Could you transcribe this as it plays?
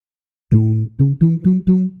Hi,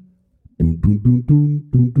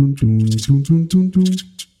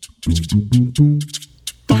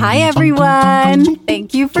 everyone.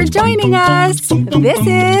 Thank you for joining us. This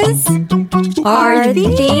is... Are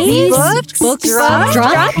these books drunk?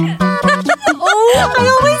 Oh, I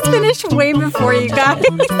always finish way before you guys.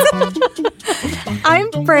 I'm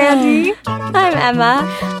Brandy. I'm Emma.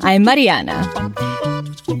 I'm Mariana.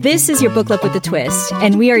 This is your Book Club with a Twist,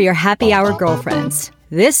 and we are your happy hour girlfriends.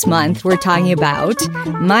 This month, we're talking about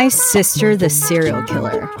My Sister the Serial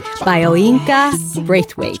Killer by Oyinka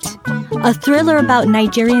Braithwaite. A thriller about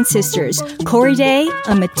Nigerian sisters, Korede,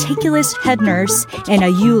 a meticulous head nurse, and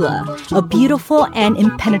Ayoola, a beautiful and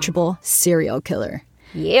impenetrable serial killer.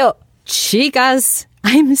 Yep. Chicas,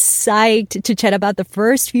 I'm psyched to chat about the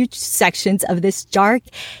first few sections of this dark,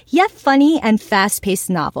 yet funny and fast-paced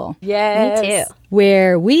novel. Yes. Me too.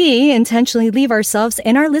 Where we intentionally leave ourselves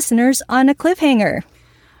and our listeners on a cliffhanger.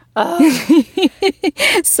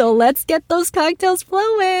 So let's get those cocktails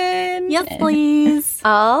flowing. Yes, please.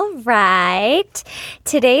 All right.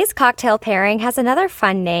 Today's cocktail pairing has another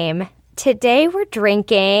fun name. Today we're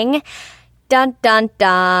drinking, dun dun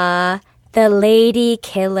dun, the Lady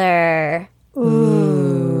Killer.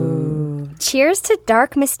 Ooh. Cheers to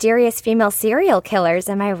dark, mysterious female serial killers,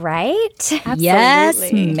 am I right? Absolutely.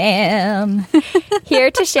 Yes, ma'am.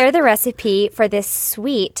 Here to share the recipe for this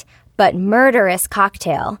sweet but murderous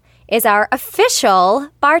cocktail is our official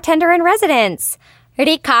bartender in residence,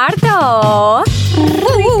 Ricardo.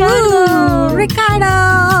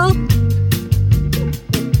 Ricardo.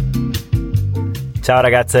 Ciao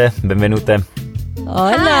ragazze, benvenute.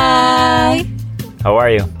 Hola. Hi. How are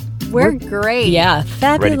you? We're great. Yeah,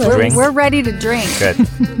 fabulous. Ready to drink? We're ready to drink.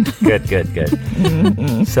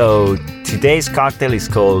 Good. So today's cocktail is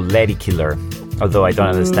called Lady Killer. Although I don't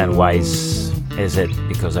understand why is it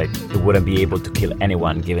because it wouldn't be able to kill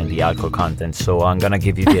anyone given the alcohol content. So I'm gonna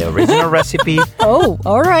give you the original recipe Oh,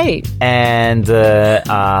 all right. and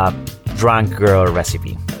a drunk girl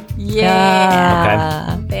recipe.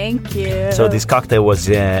 Yeah. Okay. Thank you. So this cocktail was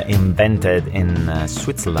invented in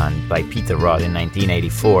Switzerland by Peter Roth in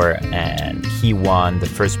 1984, and he won the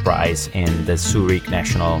first prize in the Zurich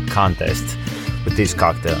National Contest with this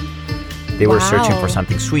cocktail. They were searching for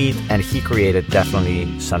something sweet, and he created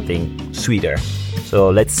definitely something sweeter. So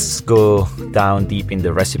let's go down deep in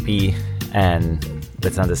the recipe and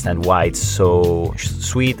let's understand why it's so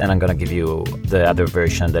sweet, and I'm gonna give you the other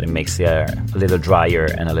version that it makes it a little drier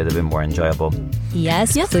and a little bit more enjoyable.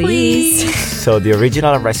 Yes, yes, please. please. So the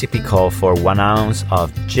original recipe called for 1 ounce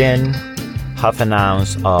of gin, half an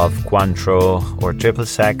ounce of Cointreau or triple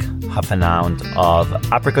sec, half an ounce of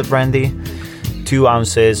apricot brandy, 2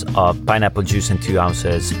 ounces of pineapple juice, and 2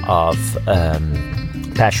 ounces of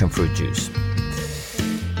passion fruit juice.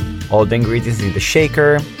 All the ingredients in the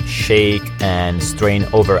shaker, shake and strain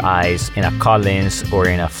over ice in a Collins or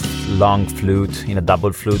in a long flute, in a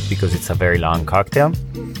double flute, because it's a very long cocktail.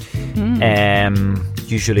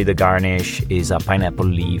 Usually the garnish is a pineapple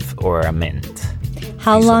leaf or a mint.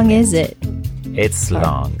 How long is it? It's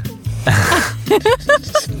long.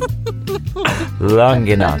 Long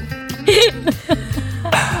enough.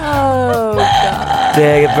 Oh, God.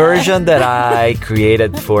 The version that I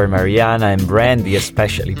created for Mariana and Brandy,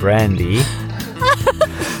 especially Brandy,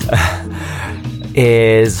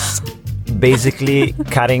 is basically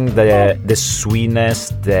cutting the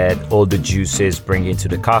sweetness that all the juices bring into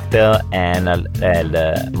the cocktail and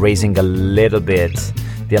raising a little bit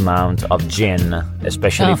the amount of gin,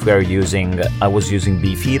 especially if I was using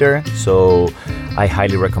Beefeater, so I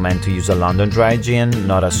highly recommend to use a London dry gin,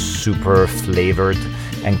 not a super flavored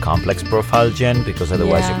and complex profile gin, because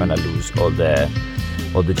otherwise you're gonna lose all the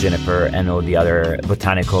juniper and all the other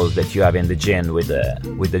botanicals that you have in the gin with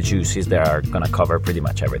the juices that are gonna cover pretty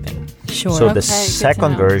much everything. Sure. So the Okay,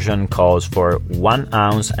 second version calls for 1.5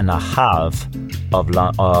 ounces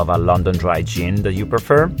of a London dry gin that you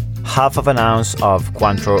prefer, half of an ounce of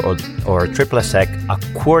Cointreau or triple sec,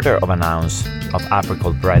 1/4 ounce of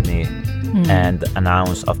apricot brandy, and an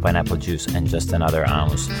ounce of pineapple juice, and just another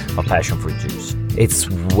ounce of passion fruit juice. It's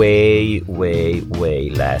way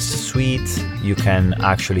less sweet. You can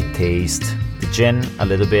actually taste the gin a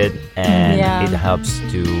little bit, and it helps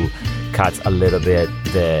to cut a little bit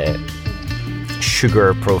the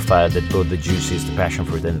sugar profile that both the juices, the passion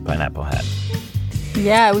fruit and the pineapple had.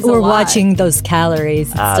 Yeah, it was We're a lot. watching those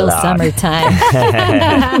calories. It's still lot. summertime.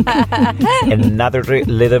 Another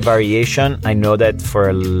little variation. I know that for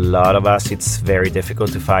a lot of us, it's very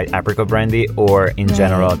difficult to find apricot brandy, or in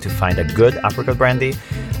general to find a good apricot brandy.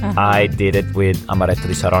 I did it with Amaretto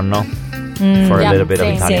di Saronno for a little bit of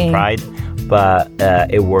Italian same. pride. but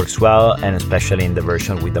it works well, and especially in the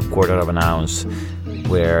version with a quarter of an ounce,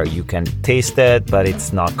 where you can taste it, but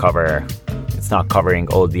it's not covering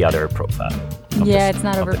all the other profile. It's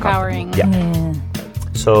not overpowering. Yeah.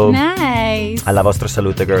 So, nice. alla vostra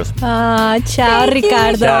salute, girls. Ciao, Thank you,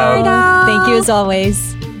 Ricardo. Ricardo. Thank you as always.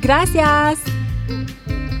 Gracias.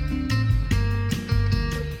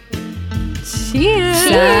 Cheers.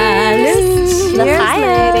 Cheers.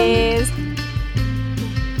 L'chaim. ladies.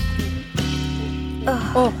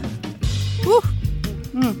 Oh. Woo.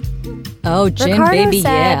 Oh, gin, Ricardo baby, said-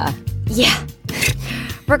 yeah. Yeah.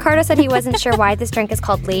 Ricardo said he wasn't sure why this drink is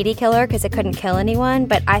called Lady Killer because it couldn't kill anyone,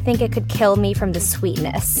 but I think it could kill me from the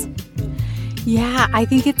sweetness. Yeah, I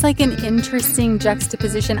think it's like an interesting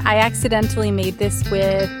juxtaposition. I accidentally made this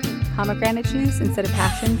with pomegranate juice instead of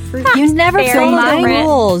passion fruit. You never Very follow the different.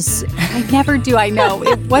 rules. I never do. I know.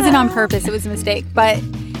 It wasn't on purpose. It was a mistake. But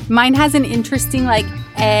mine has an interesting like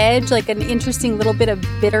edge, like an interesting little bit of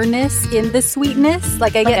bitterness in the sweetness.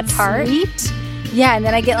 Like I get a tart? sweet. Yeah, and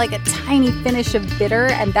then I get like a tiny finish of bitter,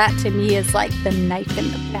 and that to me is like the knife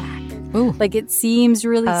in the back. Ooh. Like it seems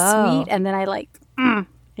really Oh. sweet, and then I like, I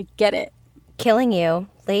get it. Killing you,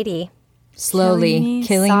 lady. Slowly,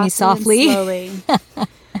 killing me softly. Slowly.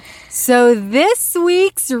 So this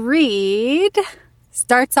week's read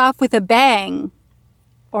starts off with a bang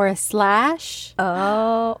or a slash.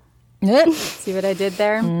 Oh. See what I did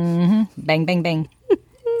there? Bang, bang, bang.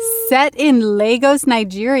 Set in Lagos,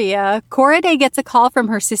 Nigeria, Korede gets a call from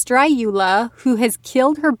her sister Ayula, who has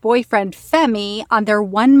killed her boyfriend Femi on their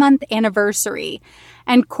 1-month anniversary.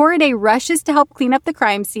 And Korede rushes to help clean up the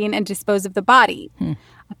crime scene and dispose of the body.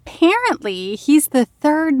 Apparently, he's the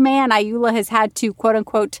third man Ayula has had to, quote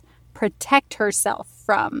unquote, protect herself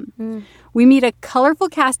from. We meet a colorful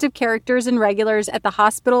cast of characters and regulars at the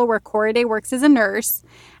hospital where Korede works as a nurse,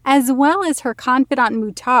 as well as her confidant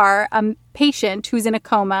Mutar, a patient who's in a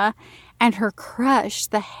coma, and her crush,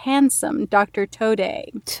 the handsome Dr.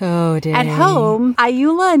 Tode. Tode. At home,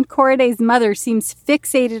 Ayula and Korede's mother seems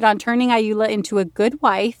fixated on turning Ayula into a good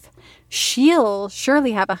wife. She'll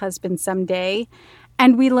surely have a husband someday.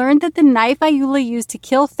 And we learned that the knife Ayula used to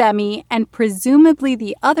kill Femi and presumably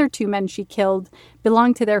the other 2 men she killed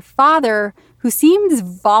belonged to their father, who seems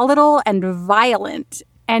volatile and violent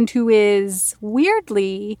and who is,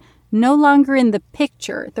 weirdly, no longer in the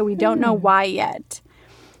picture, though we don't know why yet.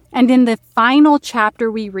 And in the final chapter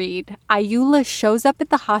we read, Ayula shows up at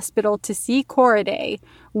the hospital to see Korede,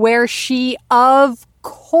 where she, of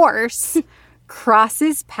course,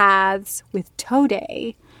 crosses paths with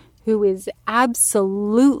Tode, who is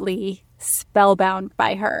absolutely spellbound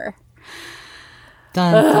by her.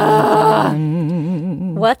 Dun, dun,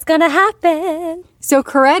 dun. What's gonna happen? So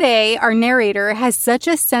Korede, our narrator, has such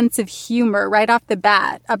a sense of humor right off the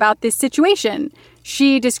bat about this situation.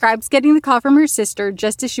 She describes getting the call from her sister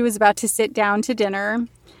just as she was about to sit down to dinner.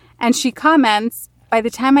 And she comments, by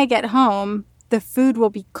the time I get home, the food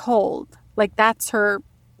will be cold. Like that's her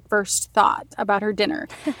first thought about her dinner.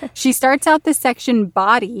 She starts out the section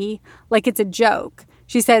body like it's a joke.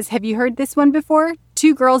 She says, have you heard this one before?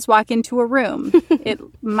 2 girls walk into a room. It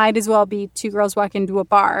might as well be 2 girls walk into a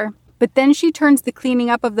bar. But then she turns the cleaning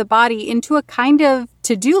up of the body into a kind of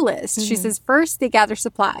to-do list. She says, first, they gather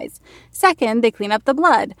supplies. Second, they clean up the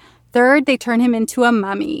blood. Third, they turn him into a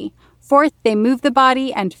mummy. Fourth, they move the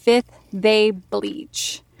body. And fifth, they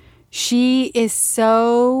bleach. She is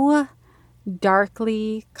so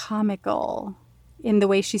darkly comical in the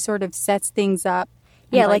way she sort of sets things up.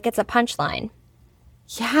 Yeah, like it's a punchline.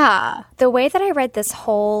 Yeah. The way that I read this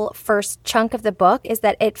whole first chunk of the book is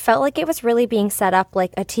that it felt like it was really being set up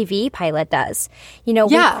like a TV pilot does. You know,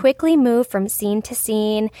 Yeah. we quickly move from scene to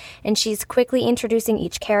scene, and she's quickly introducing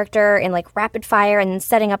each character in like rapid fire and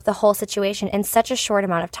setting up the whole situation in such a short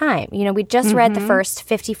amount of time. You know, we just read the first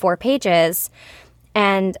 54 pages,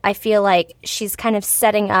 and I feel like she's kind of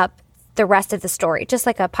setting up the rest of the story, just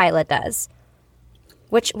like a pilot does,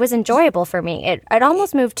 which was enjoyable for me. It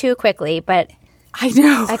almost moved too quickly, but I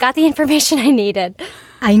know. I got the information I needed.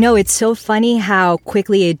 I know, it's so funny how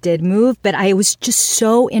quickly it did move, but I was just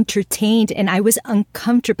so entertained and I was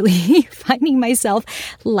uncomfortably finding myself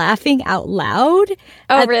laughing out loud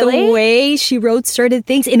at really? the way she wrote certain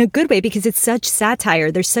things in a good way because it's such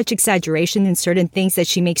satire. There's such exaggeration in certain things that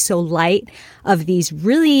she makes so light of these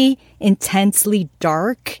really intensely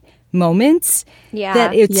dark moments Yeah.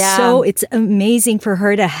 that it's Yeah. it's amazing for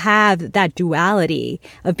her to have that duality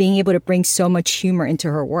of being able to bring so much humor into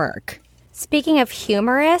her work. Speaking of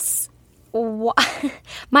humorous,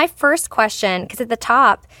 my first question, because at the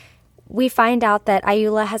top, we find out that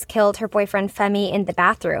Ayula has killed her boyfriend Femi in the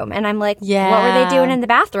bathroom. And I'm like, what were they Yeah. doing in the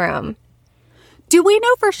bathroom? Do we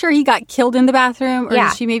know for sure he got killed in the bathroom? Or Yeah.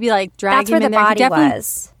 did she maybe like drag That's him where the in there? body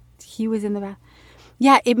was. He was in the bath.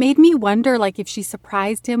 Yeah, it made me wonder like if she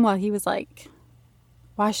surprised him while he was like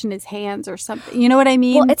washing his hands or something. You know what I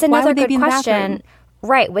mean? Well, it's Why another would they be good in the bathroom? question.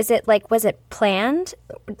 Right. Was it planned?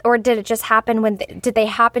 Or did it just happen did they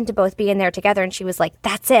happen to both be in there together and she was like,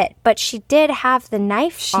 that's it? But she did have the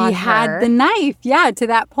knife on She had her. the knife, yeah, to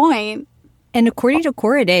that point. And according to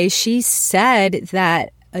Korode, she said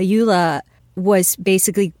that Ayula was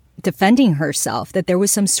basically defending herself, that there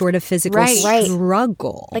was some sort of physical Right.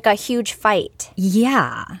 struggle. Like a huge fight.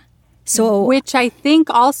 Yeah. So Which I think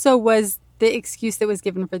also was the excuse that was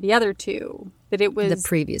given for the other two, that it the was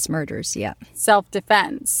previous murders, yeah.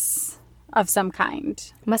 self-defense of some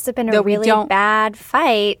kind. Must have been a Though we really don't- bad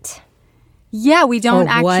fight. Yeah, we don't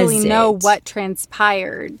Or was actually know it? what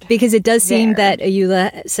transpired. Because it does seem there. that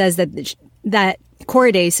Ayula says that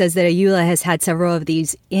Korode says that Ayula has had several of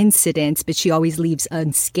these incidents, but she always leaves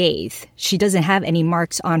unscathed. She doesn't have any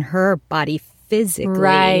marks on her body physically.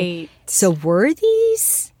 Right. So were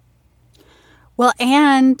these? Well,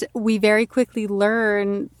 and we very quickly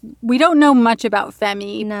learn, we don't know much about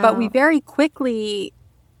Femi, No. but we very quickly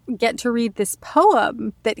get to read this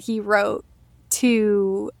poem that he wrote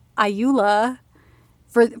to Ayula.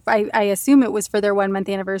 I assume it was for their 1 month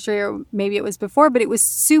anniversary, or maybe it was before, but it was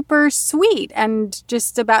super sweet and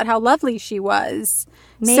just about how lovely she was.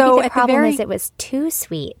 Maybe so the at problem very, is it was too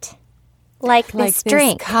sweet. Like like this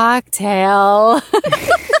drink. cocktail.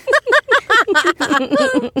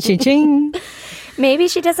 Ching-ching. Maybe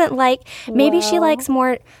she doesn't like, maybe she likes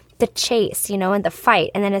more the chase, and the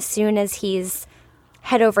fight. And then as soon as he's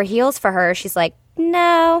head over heels for her, she's like,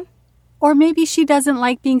 no. Or maybe she doesn't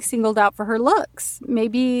like being singled out for her looks.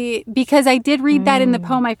 Maybe because I did read that in the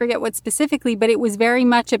poem, I forget what specifically, but it was very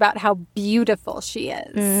much about how beautiful she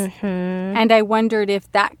is. Mm-hmm. And I wondered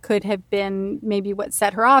if that could have been maybe what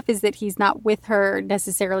set her off, is that he's not with her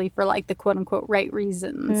necessarily for like the quote unquote right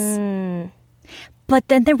reasons. But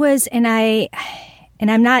then there was, and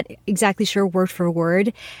I'm not exactly sure word for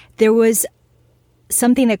word, there was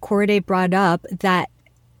something that Korode brought up, that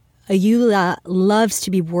Ayula loves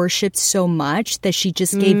to be worshipped so much that she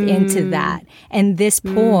just gave into that. And this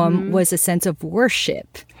poem was a sense of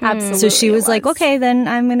worship. Absolutely. So she it was like, okay, then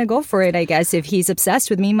I'm going to go for it, I guess. If he's obsessed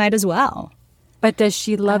with me, might as well. But does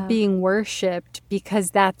she love being worshipped because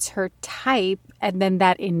that's her type, and then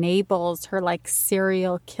that enables her like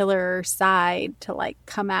serial killer side to like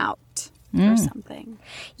come out or something?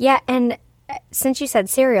 Yeah, and since you said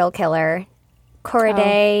serial killer,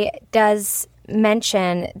 Korode does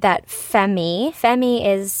mention that Femi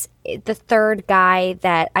is the third guy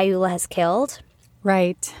that Ayula has killed.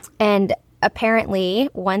 Right. And apparently,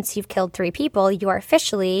 once you've killed 3 people, you are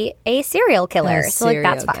officially a serial killer. So, like,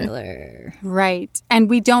 that's fun. Killer. Right. And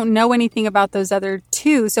we don't know anything about those other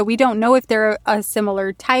 2. So we don't know if they're a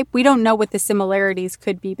similar type. We don't know what the similarities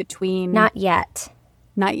could be between. Not yet.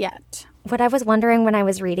 Not yet. What I was wondering when I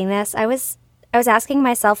was reading this, I was asking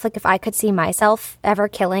myself, like, if I could see myself ever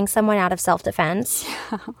killing someone out of self-defense.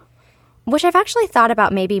 Yeah. Which I've actually thought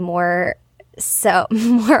about maybe more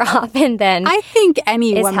often than I think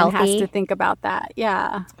any is woman has healthy. to think about that.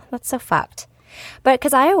 Yeah. That's so fucked. But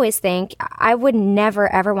because I always think I would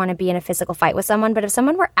never, ever want to be in a physical fight with someone. But if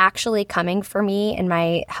someone were actually coming for me in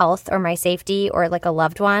my health or my safety or like a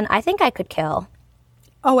loved one, I think I could kill.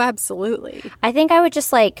 Oh, absolutely. I think I would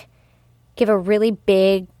just like give a really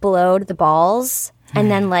big blow to the balls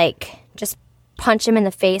and then like just punch him in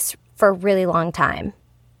the face for a really long time.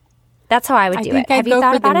 That's how I would I do think it. Have I'd you go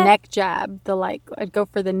thought for the about it? neck jab. I'd go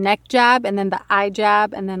for the neck jab and then the eye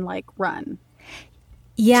jab and then like run.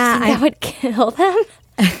 Yeah, That would kill them?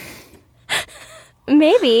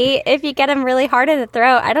 Maybe if you get him really hard in the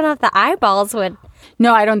throat. I don't know if the eyeballs would.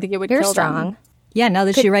 No, I don't think it would You're kill them. strong. yeah. Now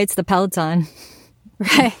that she writes the Peloton.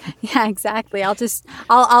 Right. Yeah, exactly. I'll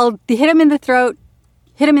hit him in the throat,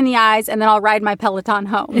 hit him in the eyes, and then I'll ride my Peloton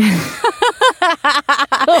home.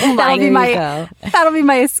 That'll be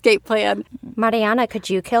my escape plan. Mariana, could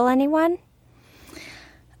you kill anyone?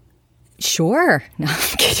 Sure. No,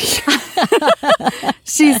 I'm kidding.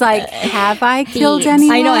 She's like, have I killed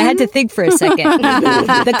anyone? I know. I had to think for a second.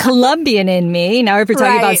 The Colombian in me. Now, if we're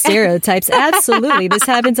talking about Right. stereotypes, absolutely, this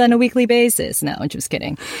happens on a weekly basis. No, I'm just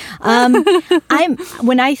kidding.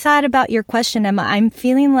 When I thought about your question, Emma, I'm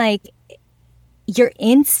feeling like your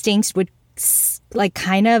instincts would like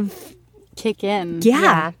kind of kick in.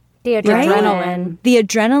 yeah. The adrenaline. The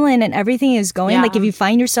adrenaline and everything is going. Yeah. Like if you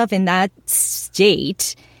find yourself in that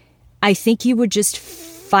state, I think you would just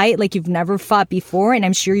fight like you've never fought before. And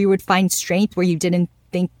I'm sure you would find strength where you didn't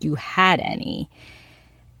think you had any.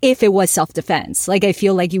 if it was self-defense. Like, I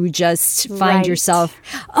feel like you would just find Right. yourself,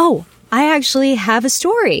 oh, I actually have a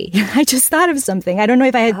story. I just thought of something. I don't know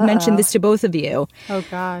if I had mentioned this to both of you. Oh,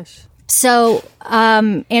 gosh. So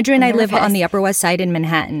Andrew and I live nervous. on the Upper West Side in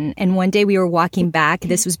Manhattan. And one day we were walking back.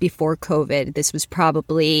 This was before COVID. This was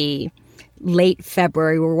probably late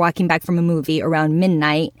February. We were walking back from a movie around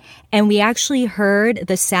midnight. And we actually heard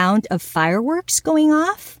the sound of fireworks going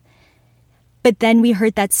off. But then we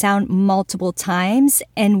heard that sound multiple times.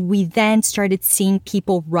 And we then started seeing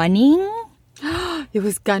people running. It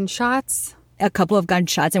was gunshots. A couple of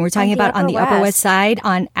gunshots, and we're talking the about on Upper the Upper West West. Side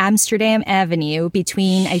on Amsterdam Avenue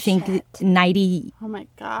between, I think, 90th Oh, my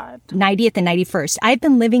God. and 91st. I've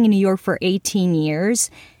been living in New York for 18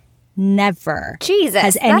 years. Never Jesus,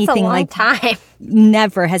 has that's a anything long like time.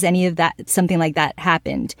 never has any of that something like that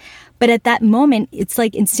happened. But at that moment, it's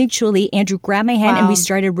like instinctually, Andrew grabbed my hand and we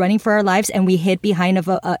started running for our lives, and we hid behind of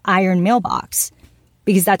a iron mailbox.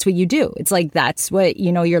 Because that's what you do. It's like that's what,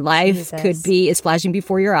 you know, your life Jesus. could be is flashing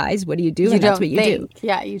before your eyes. What do you do? You And that's don't what you do. think.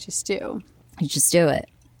 Yeah, you just do. You just do it.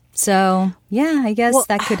 So, yeah, I guess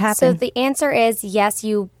that could happen. So the answer is yes,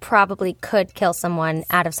 you probably could kill someone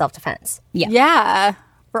out of self-defense. Yeah,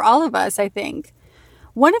 for all of us, I think.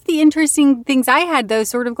 One of the interesting things I had, though,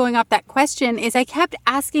 sort of going off that question, is I kept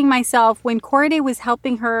asking myself when Corday was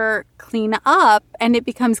helping her clean up, and it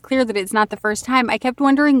becomes clear that it's not the first time, I kept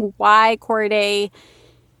wondering why Corday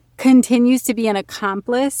continues to be an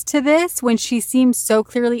accomplice to this when she seems so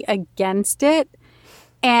clearly against it.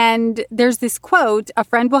 And there's this quote, a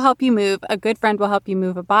friend will help you move, a good friend will help you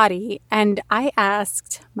move a body. And I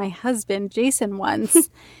asked my husband, Jason, once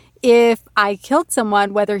if I killed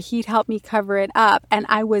someone, whether he'd help me cover it up. And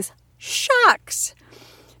I was shocked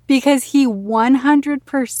because he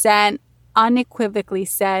 100% unequivocally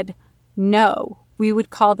said, no, we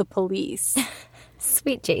would call the police.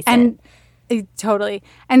 Sweet Jason. And totally.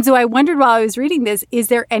 And so I wondered while I was reading this, is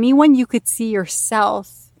there anyone you could see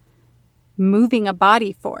yourself moving a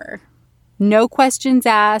body for? No questions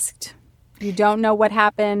asked. You don't know what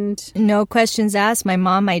happened. No questions asked. My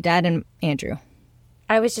mom, my dad, and Andrew.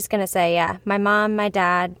 I was just going to say, yeah, my mom, my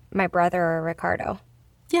dad, my brother, or Ricardo.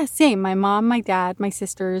 Yeah, same. My mom, my dad, my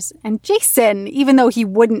sisters, and Jason, even though he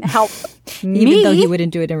wouldn't help me. Even though he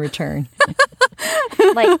wouldn't do it in return.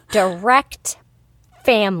 Like direct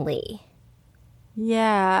family.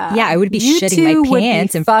 Yeah. Yeah, I would be You shitting two my would be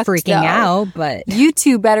pants and fucked, freaking though. out, but You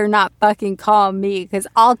two better not fucking call me because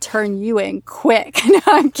I'll turn you in quick. No,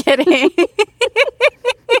 I'm kidding.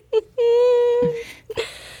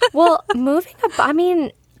 Well, moving up, I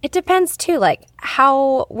mean, it depends too. Like,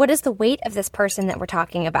 what is the weight of this person that we're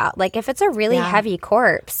talking about? Like, if it's a really heavy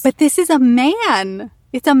corpse. But this is a man.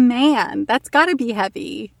 It's a man. That's got to be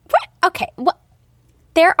heavy. Okay, well,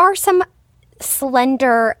 there are some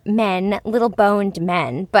slender men, little boned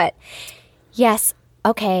men, but yes,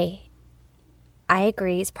 okay. I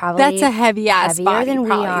agree. It's probably That's a heavy ass heavier body. than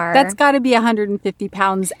probably. we are. That's got to be 150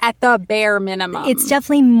 pounds at the bare minimum. it's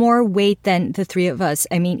definitely more weight than the three of us.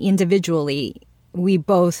 I mean, individually, we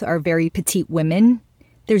both are very petite women.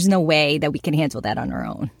 There's no way that we can handle that on our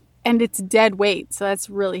own. and it's dead weight, so that's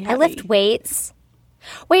really heavy. I lift weights.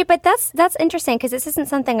 Wait, but that's interesting because this isn't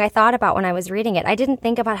something I thought about when I was reading it. I didn't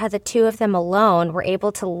think about how the two of them alone were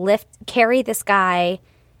able to carry this guy.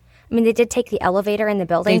 I mean, they did take the elevator in the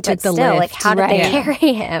building, They but took the still, like, lift, how did they right.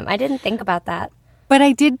 carry him? I didn't think about that. But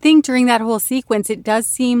I did think during that whole sequence, it does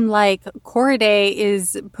seem like Corday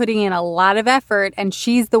is putting in a lot of effort, and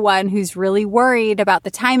she's the one who's really worried about the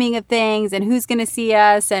timing of things and who's going to see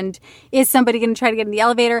us, and is somebody going to try to get in the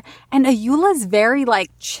elevator? And Ayula's very, like,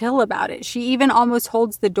 chill about it. She even almost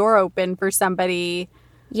holds the door open for somebody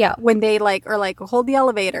Yeah. when they, like, are like, hold the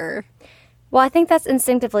elevator. Well, I think that's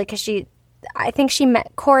instinctively because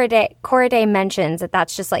Corday mentions that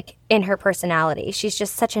that's just like in her personality. She's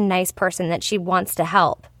just such a nice person that she wants to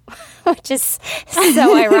help, which is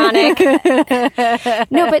so ironic.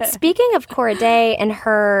 No, but speaking of Corday and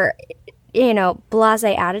her,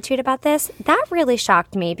 blasé attitude about this, that really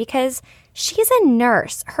shocked me because she's a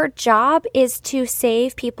nurse. Her job is to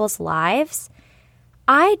save people's lives.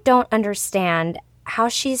 I don't understand how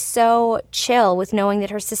she's so chill with knowing that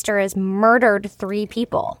her sister has murdered 3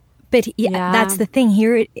 people. But Yeah. that's the thing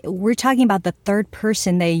here. We're talking about the third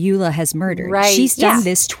person that Ayula has murdered. Right. She's done Yeah.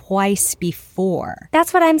 this twice before.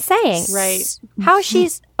 That's what I'm saying. Right. How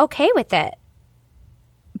she's okay with it.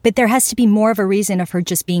 But there has to be more of a reason of her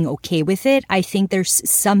just being okay with it. I think there's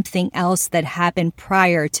something else that happened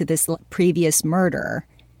prior to this previous murder,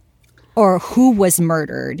 or who was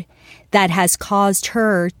murdered, that has caused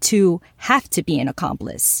her to have to be an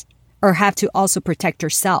accomplice or have to also protect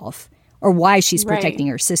herself, or why she's Right. protecting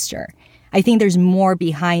her sister. I think there's more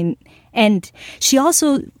behind. And she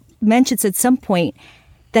also mentions at some point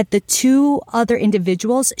that the two other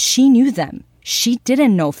individuals, she knew them. She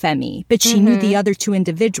didn't know Femi, but she knew the other two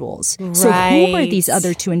individuals. Right. So who were these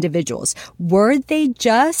other two individuals? Were they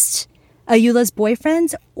just Ayula's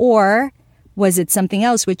boyfriends, or was it something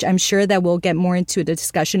else, which I'm sure that we'll get more into the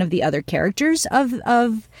discussion of the other characters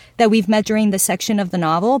of that we've met during the section of the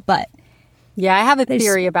novel. But yeah, I have a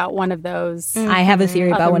theory about one of those. I have a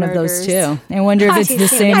theory about one murders. of those too. I wonder if it's the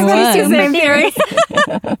same one. Same theory.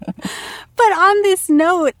 But on this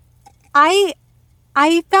note, I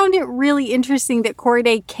found it really interesting that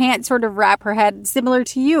Corday can't sort of wrap her head, similar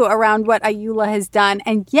to you, around what Ayula has done.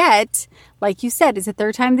 And yet, like you said, it's the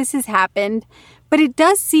third time this has happened. But it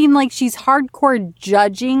does seem like she's hardcore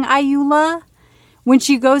judging Ayula. When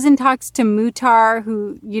she goes and talks to Muhtar,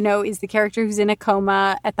 who, is the character who's in a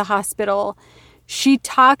coma at the hospital, she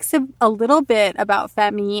talks a little bit about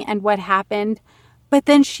Femi and what happened. But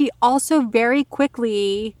then she also very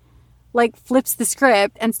quickly flips the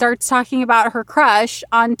script and starts talking about her crush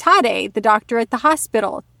on Tade, the doctor at the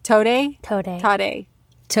hospital. Tade. Neymark?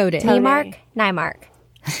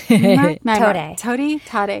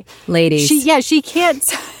 Tade. Ladies. She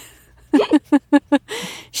can't...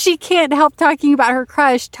 she can't help talking about her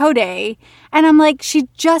crush, Tode. And I'm like, she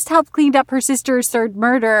just helped clean up her sister's third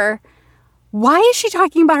murder. Why is she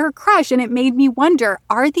talking about her crush? And it made me wonder,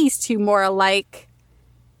 are these two more alike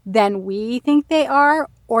than we think they are?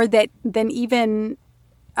 Or than even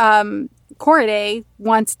Corday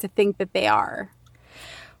wants to think that they are?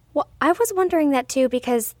 Well, I was wondering that too,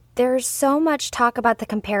 because there's so much talk about the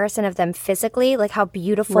comparison of them physically, like how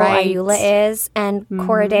beautiful Ayula is, and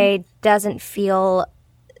Corday doesn't feel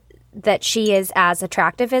that she is as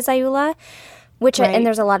attractive as Ayula, and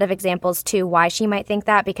there's a lot of examples too why she might think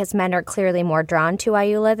that, because men are clearly more drawn to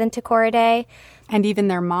Ayula than to Corday. And even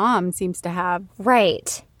their mom seems to have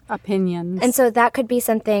opinions. And so that could be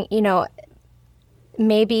something,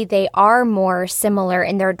 maybe they are more similar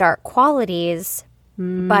in their dark qualities,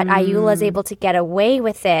 but Ayula's able to get away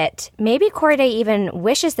with it. Maybe Corday even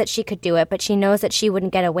wishes that she could do it, but she knows that she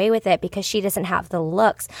wouldn't get away with it because she doesn't have the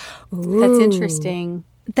looks. Ooh. That's interesting.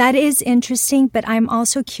 That is interesting, but I'm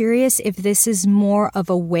also curious if this is more of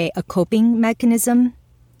a coping mechanism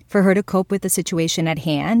for her to cope with the situation at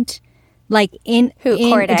hand. In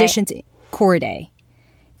addition to Corday.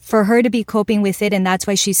 For her to be coping with it, and that's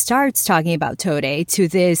why she starts talking about Tode to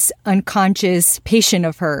this unconscious patient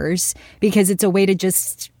of hers, because it's a way to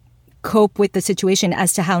just cope with the situation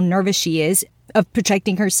as to how nervous she is of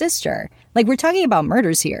protecting her sister. We're talking about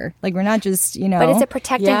murders here. We're not just, But is it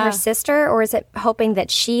protecting her sister, or is it hoping that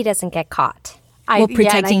she doesn't get caught?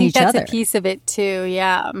 Protecting each other. That's a piece of it too,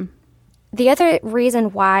 yeah. The other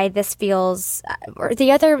reason why this feels, or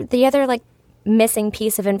the other missing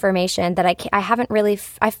piece of information that I haven't really,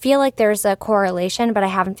 I feel like there's a correlation, but I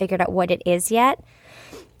haven't figured out what it is yet,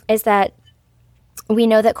 is that we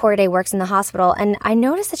know that Corday works in the hospital, and I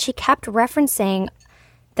noticed that she kept referencing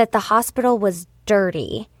that the hospital was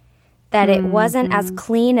dirty, that it wasn't as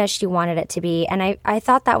clean as she wanted it to be. And I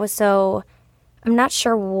thought that was so, I'm not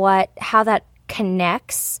sure how that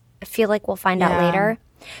connects. I feel like we'll find out later.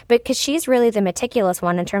 But because she's really the meticulous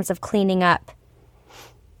one in terms of cleaning up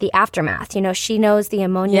the aftermath. She knows the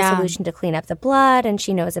ammonia solution to clean up the blood, and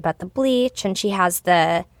she knows about the bleach, and she has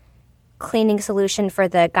the cleaning solution for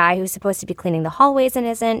the guy who's supposed to be cleaning the hallways and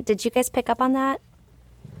isn't. Did you guys pick up on that?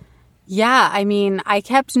 Yeah, I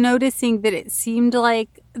kept noticing that it seemed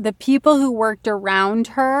like the people who worked around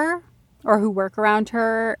her, or who work around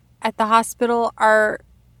her at the hospital, are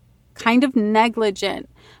kind of negligent.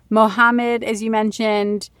 Mohammed, as you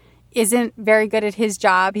mentioned, isn't very good at his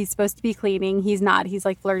job. He's supposed to be cleaning. He's not. He's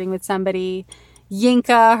flirting with somebody.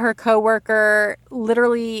 Yinka, her coworker,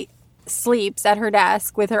 literally sleeps at her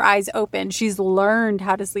desk with her eyes open. She's learned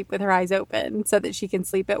how to sleep with her eyes open so that she can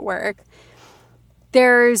sleep at work.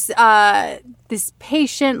 There's this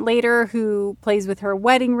patient later who plays with her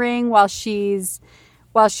wedding ring while she's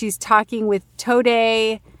talking with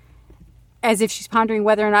Tode, as if she's pondering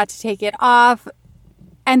whether or not to take it off.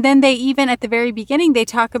 And then they even, at the very beginning, they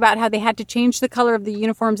talk about how they had to change the color of the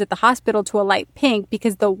uniforms at the hospital to a light pink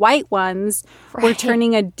because the white ones were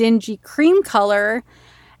turning a dingy cream color.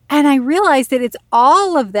 And I realized that it's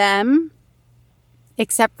all of them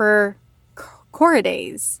except for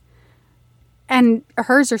Corday's. And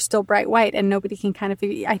hers are still bright white, and nobody can kind of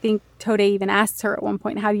figure. I think Tode even asks her at one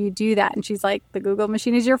point, how do you do that? And she's like, the Google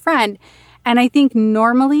machine is your friend. And I think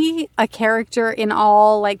normally a character in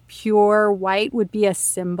all pure white would be a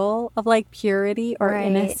symbol of purity or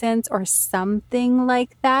innocence or something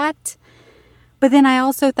like that. But then I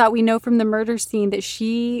also thought, we know from the murder scene that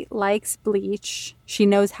she likes bleach. She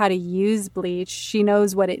knows how to use bleach. She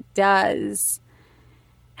knows what it does.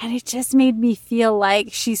 And it just made me feel like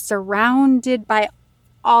she's surrounded by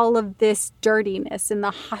all of this dirtiness in the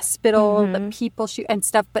hospital, the people and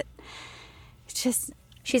stuff. But it's just...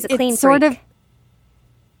 She's a clean sort freak. of...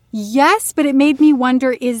 Yes, but it made me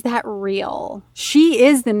wonder, is that real? She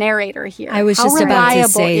is the narrator here. I was How just about to reliable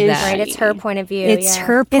say is that. she? Right, it's her point of view. It's yeah.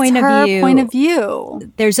 her point It's of her view. point of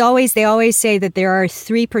view. They always say that there are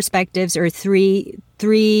three perspectives or three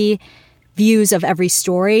views of every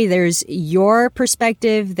story. There's your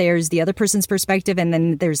perspective, there's the other person's perspective, and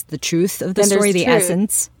then there's the truth of the Then there's story, the truth.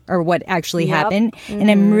 essence, or what actually Yep. happened.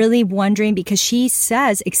 And I'm really wondering, because she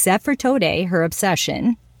says, except for Tode, her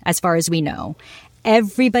obsession, as far as we know,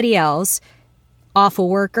 everybody else, awful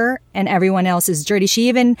worker, and everyone else is dirty. She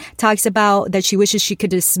even talks about that she wishes she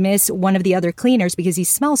could dismiss one of the other cleaners because he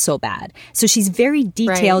smells so bad. So she's very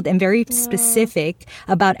detailed and very specific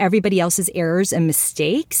about everybody else's errors and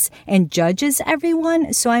mistakes and judges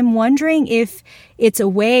everyone. So I'm wondering if it's a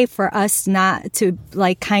way for us not to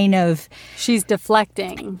She's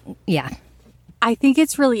deflecting. yeah. I think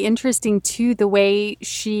it's really interesting, too, the way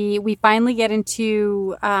we finally get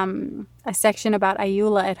into a section about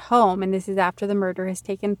Ayula at home, and this is after the murder has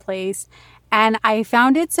taken place. And I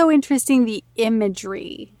found it so interesting, the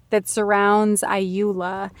imagery that surrounds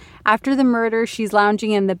Ayula. After the murder, she's lounging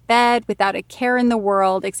in the bed without a care in the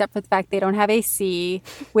world, except for the fact they don't have AC,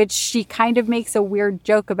 which she kind of makes a weird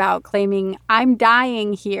joke about, claiming, I'm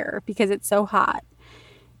dying here because it's so hot.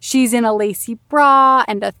 She's in a lacy bra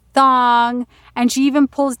and a thong, and she even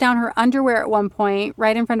pulls down her underwear at one point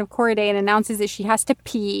right in front of Corday and announces that she has to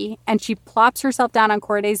pee, and she plops herself down on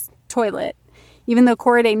Corday's toilet, even though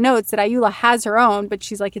Corday notes that Ayula has her own, but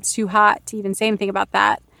she's like, it's too hot to even say anything about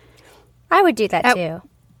that. I would do that too.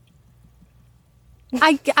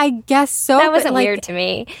 I guess so. That but, wasn't like, weird to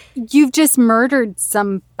me. You've just murdered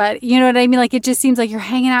somebody. You know what I mean? Like, it just seems like you're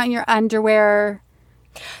hanging out in your underwear.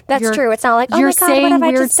 That's true. It's not like, oh you're my God, saying what have I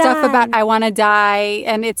weird just stuff done? about I want to die,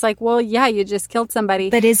 and it's like, well, yeah, you just killed somebody.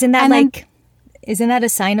 But isn't that And then- isn't that a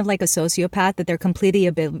sign of like a sociopath, that they're completely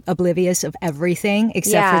oblivious of everything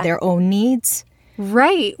except Yeah. for their own needs?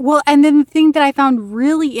 Right. Well, and then the thing that I found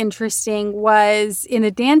really interesting was in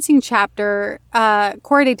the dancing chapter,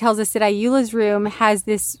 Corday tells us that Ayula's room has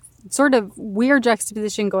this sort of weird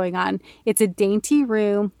juxtaposition going on. It's a dainty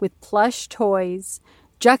room with plush toys,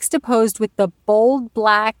 juxtaposed with the bold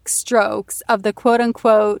black strokes of the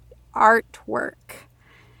quote-unquote artwork.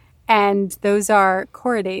 And those are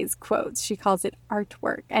Corday's quotes. She calls it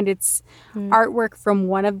artwork. And it's artwork from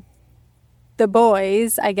one of the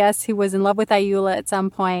boys, I guess, who was in love with Ayula at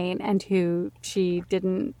some point and who she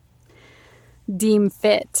didn't deem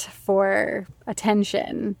fit for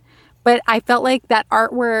attention. But I felt like that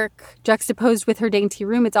artwork juxtaposed with her dainty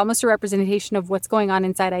room, it's almost a representation of what's going on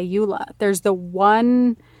inside Ayula. There's the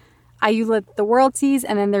one Ayula the world sees,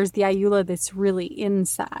 and then there's the Ayula that's really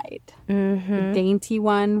inside. The dainty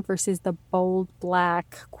one versus the bold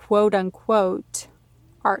black, quote-unquote,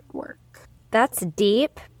 artwork. That's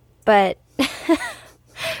deep, but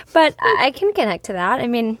but I can connect to that. I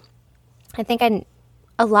mean, I think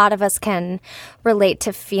a lot of us can relate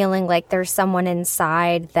to feeling like there's someone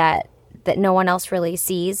inside that no one else really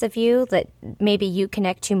sees of you, that maybe you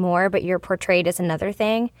connect to more, but you're portrayed as another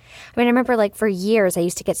thing. I mean, I remember like for years I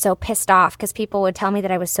used to get so pissed off because people would tell me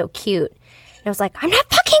that I was so cute. And I was like, I'm not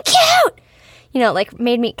fucking cute! You know, like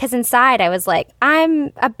made me, because inside I was like, I'm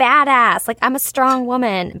a badass, like I'm a strong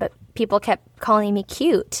woman, but people kept calling me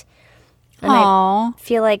cute. And Aww. I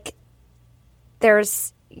feel like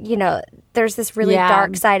there's this really Yeah.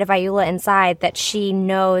 dark side of Ayula inside that she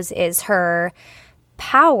knows is her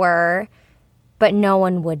power, but no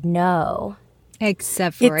one would know.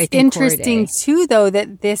 Except for, I It's think, interesting, Corday. too, though,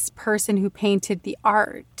 that this person who painted the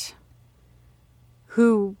art,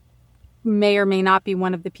 who may or may not be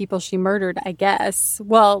one of the people she murdered, I guess.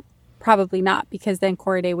 Well, probably not, because then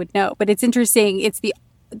Corday would know. But it's interesting. It's the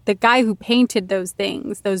guy who painted those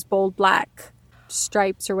things, those bold black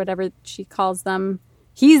stripes or whatever she calls them.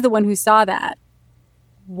 He's the one who saw that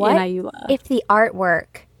What in Ayula. if the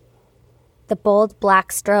artwork, the bold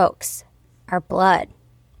black strokes, are blood?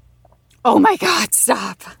 Oh, my God,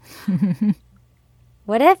 stop.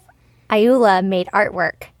 What if Ayula made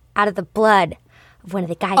artwork out of the blood of one of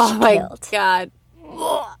the guys Oh, she my killed? God.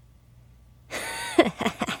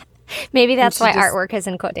 Maybe that's she why just- artwork is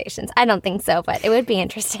in quotations. I don't think so, but it would be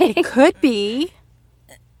interesting. Could be.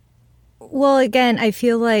 Well, again, I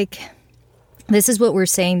feel like this is what we're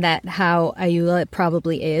saying, that how Ayula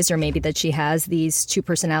probably is, or maybe that she has these two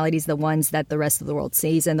personalities, the ones that the rest of the world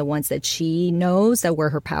sees and the ones that she knows, that where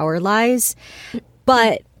her power lies.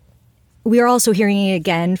 But we are also hearing it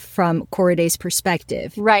again from Korede's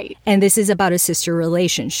perspective. Right. And this is about a sister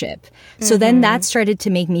relationship. So then that started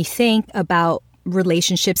to make me think about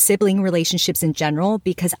relationships, sibling relationships in general,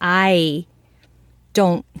 because I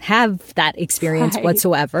don't have that experience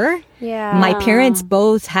whatsoever. Yeah. My parents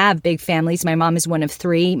both have big families. My mom is one of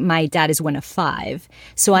 3. My dad is one of 5.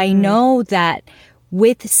 So I know that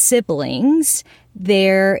with siblings,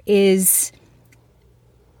 there is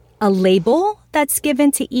a label that's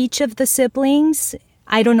given to each of the siblings.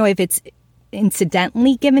 I don't know if it's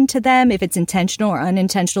incidentally given to them, if it's intentional or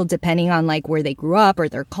unintentional, depending on like where they grew up or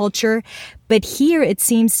their culture. But here it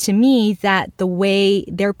seems to me that the way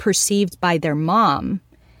they're perceived by their mom,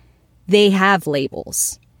 they have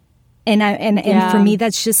labels. And for me,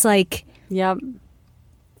 that's just like, Yep.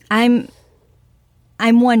 I'm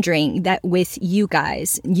wondering that with you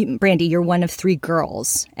guys, Brandy, you're one of 3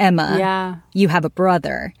 girls. Emma, you have a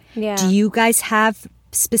brother. Yeah. Do you guys have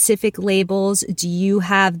specific labels? Do you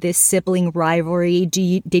have this sibling rivalry?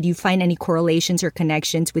 Did you find any correlations or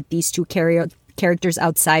connections with these two characters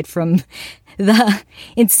outside from the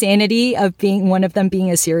insanity of being one of them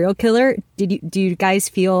being a serial killer? Do you guys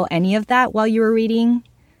feel any of that while you were reading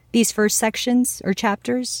these first sections or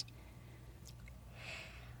chapters?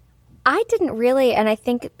 I didn't really, and I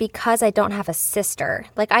think because I don't have a sister,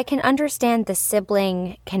 like I can understand the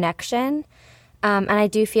sibling connection. And I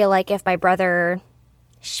do feel like if my brother,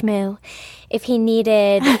 Shmoo, if he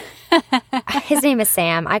needed, his name is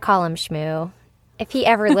Sam, I call him Shmoo. If he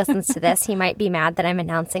ever listens to this, he might be mad that I'm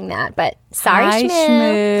announcing that, but sorry, Hi,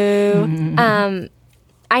 Shmoo. Shmoo.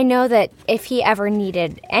 I know that if he ever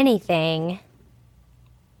needed anything,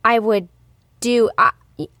 I would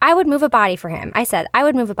move a body for him. I said I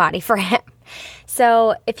would move a body for him.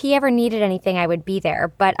 So if he ever needed anything, I would be there.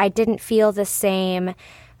 But I didn't feel the same,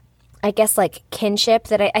 I guess, like kinship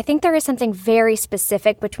that I think there is something very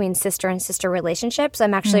specific between sister and sister relationships.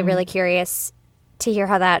 I'm actually really curious to hear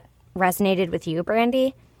how that resonated with you,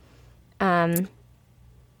 Brandy.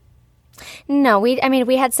 No, we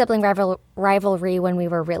had sibling rivalry when we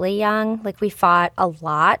were really young. Like we fought a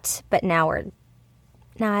lot, but now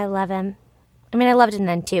I love him. I mean, I loved him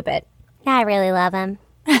then too, but now I really love him.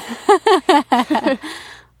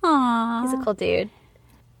 Aww. He's a cool dude.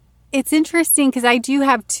 It's interesting because I do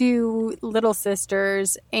have 2 little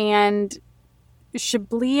sisters, and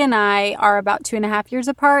Chablis and I are about 2.5 years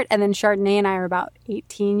apart, and then Chardonnay and I are about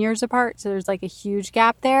 18 years apart. So there's like a huge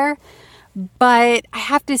gap there. But I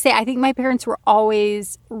have to say, I think my parents were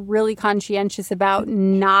always really conscientious about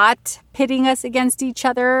not pitting us against each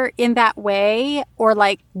other in that way, or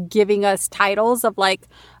like giving us titles of like,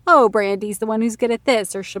 oh, Brandy's the one who's good at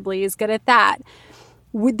this, or Chablis is good at that.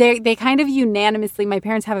 They kind of unanimously, my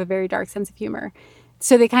parents have a very dark sense of humor.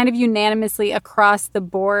 So they kind of unanimously across the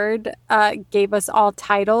board gave us all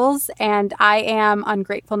titles. And I am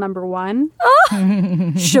ungrateful number 1.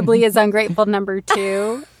 Chablis is ungrateful number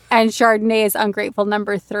 2. And Chardonnay is ungrateful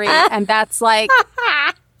number 3. And that's like,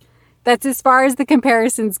 that's as far as the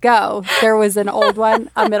comparisons go. There was an old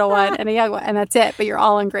one, a middle one, and a young one. And that's it. But you're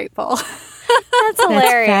all ungrateful. That's hilarious.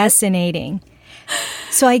 That's fascinating.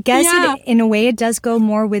 So I guess in a way it does go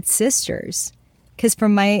more with sisters. Because for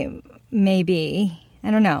maybe,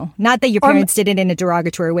 I don't know. Not that your parents did it in a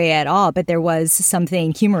derogatory way at all, but there was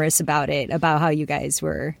something humorous about it, about how you guys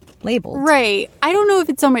were labeled. Right. I don't know if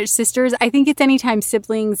it's so much sisters. I think it's anytime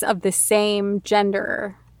siblings of the same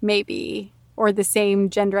gender, maybe, or the same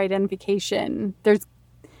gender identification.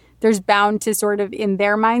 There's bound to sort of, in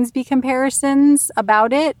their minds, be comparisons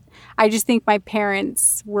about it. I just think my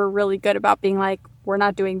parents were really good about being like, we're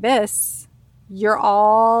not doing this. You're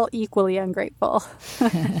all equally ungrateful.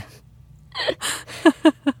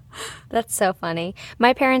 That's so funny.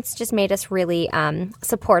 My parents just made us really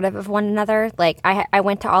supportive of one another. Like, I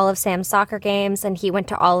went to all of Sam's soccer games, and he went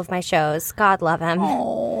to all of my shows. God love him.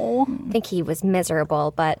 Oh. I think he was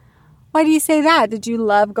miserable, but... Why do you say that? Did you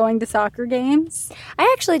love going to soccer games?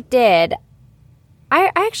 I actually did.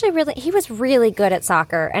 I actually really... He was really good at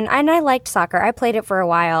soccer, and I liked soccer. I played it for a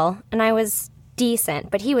while, and I was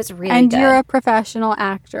decent, but he was really good. And you're a professional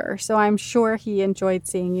actor, so I'm sure he enjoyed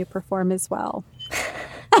seeing you perform as well.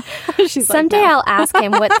 Someday I'll ask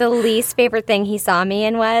him what the least favorite thing he saw me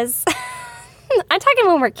in was. I'm talking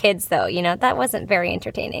when we're kids, though. You know, that wasn't very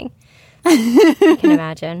entertaining. I can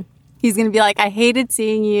imagine. He's going to be like, I hated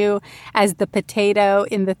seeing you as the potato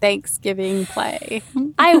in the Thanksgiving play.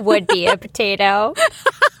 I would be a potato.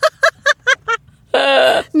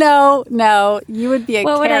 No, you would be a carrot.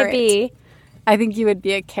 What would I be? I think you would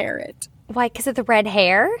be a carrot. Why? Because of the red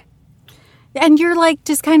hair? And you're like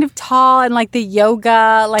just kind of tall and like the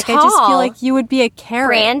yoga. Like I just feel Tall? like you would be a carrot.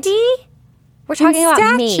 Brandy? We're talking In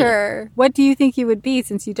about me. stature. What do you think you would be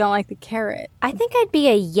since you don't like the carrot? I think I'd be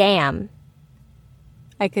a yam.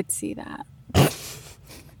 I could see that.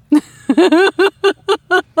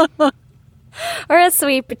 Or a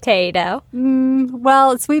sweet potato.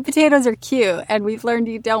 Well, sweet potatoes are cute, and we've learned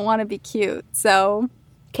you don't want to be cute. So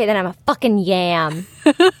Okay, then I'm a fucking yam.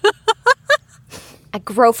 I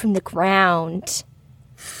grow from the ground.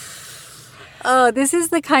 oh, this is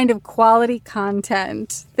the kind of quality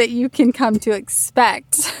content that you can come to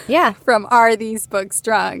expect Yeah. from Are These Books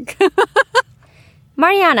Drunk?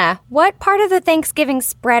 Mariana, what part of the Thanksgiving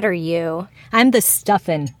spread are you? I'm the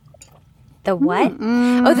stuffin'. The what?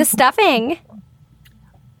 Oh, the stuffing.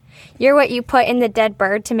 You're what you put in the dead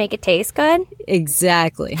bird to make it taste good?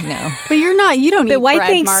 Exactly. No. But you're not. You don't eat But white bread,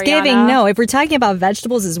 Thanksgiving, Mariana. no. If we're talking about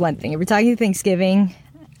vegetables is one thing. If we're talking Thanksgiving,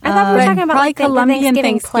 I thought we were talking about Probably like the Colombian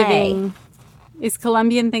Thanksgiving play. Thanksgiving. Is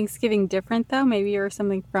Colombian Thanksgiving different, though? Maybe you're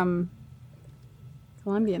something from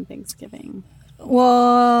Colombian Thanksgiving.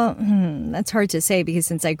 well, that's hard to say because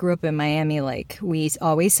since I grew up in Miami, like we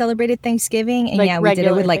always celebrated Thanksgiving, and Like yeah, we did it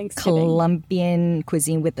regular with like Thanksgiving. Colombian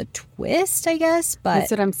cuisine with a twist, I guess. But That's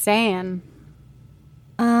what I'm saying.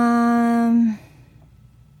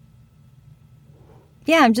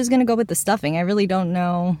 yeah, I'm just gonna go with the stuffing. I really don't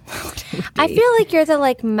know. what it would I be. feel like you're the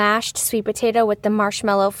like mashed sweet potato with the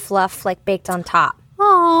marshmallow fluff like baked on top.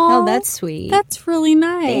 Oh, that's sweet. That's really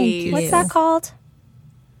nice. Thank you. What's that called?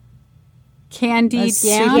 Candied sweet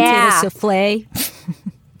yam. potato Yeah. souffle.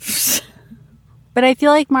 But I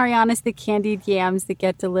feel like Mariana's the candied yams that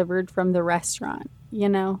get delivered from the restaurant. You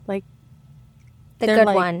know, like The They're good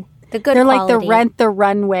like- one. The good they're quality. like the Rent the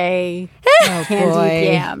Runway Oh candied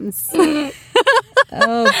boy. yams.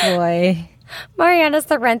 Oh boy. Mariana's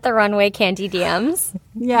the Rent the Runway candied yams.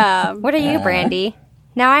 Yeah. What are you, Brandy?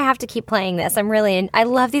 Now I have to keep playing this. I'm really I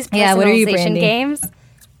love these personalization Yeah, what are you, Brandy? games.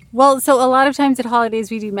 Well, so a lot of times at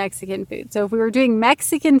holidays we do Mexican food. So if we were doing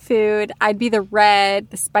Mexican food, I'd be the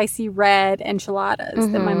spicy red enchiladas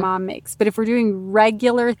that my mom makes. But if we're doing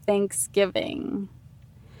regular Thanksgiving,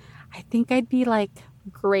 I think I'd be like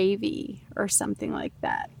gravy or something like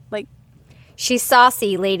that. Like She's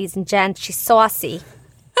saucy, ladies and gents. She's saucy.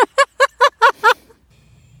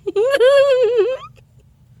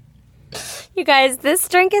 You guys, this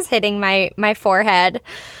drink is hitting my forehead.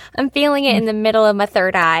 I'm feeling it in the middle of my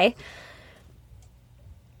third eye.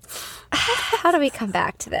 How do we come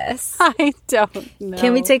back to this? I don't know.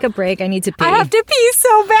 Can we take a break? I need to pee. I have to pee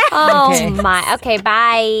so bad. Oh Okay. my. Okay,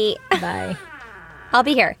 bye. Bye. I'll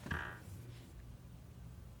be here.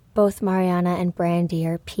 Both Mariana and Brandy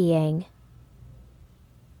are peeing.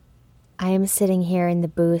 I am sitting here in the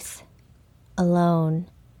booth, alone,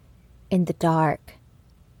 in the dark,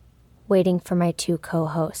 waiting for my two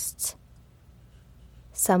co-hosts.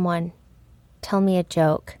 Someone, tell me a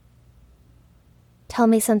joke. Tell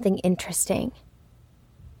me something interesting.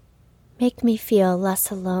 Make me feel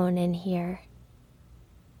less alone in here.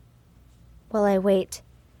 While I wait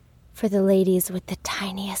for the ladies with the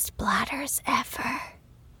tiniest bladders ever.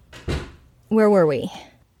 Where were we?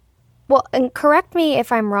 Well, and correct me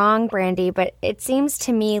if I'm wrong, Brandy, but it seems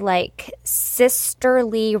to me like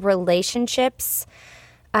sisterly relationships,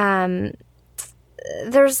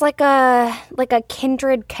 there's like a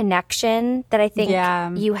kindred connection that I think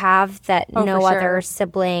Yeah. you have that Oh, no for sure. other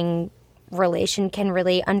sibling relation can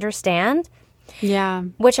really understand. Yeah.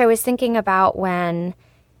 Which I was thinking about when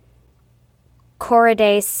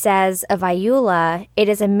Corriday says of Ayula, it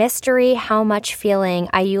is a mystery how much feeling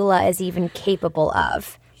Ayula is even capable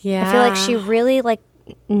of. Yeah. I feel like she really like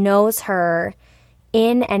knows her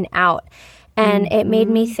in and out. And it made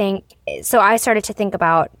me think, so I started to think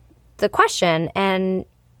about the question and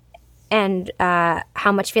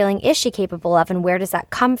how much feeling is she capable of and where does that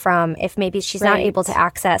come from if maybe she's not Right. able to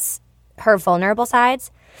access her vulnerable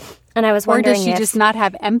sides. And I was Or wondering does she if, just not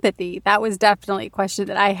have empathy? That was definitely a question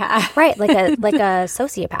that I had. right, like a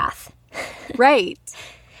sociopath. Right.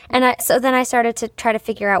 And so then I started to try to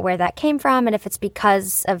figure out where that came from and if it's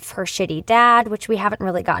because of her shitty dad, which we haven't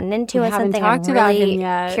really gotten into. We and haven't something I'm talked about really him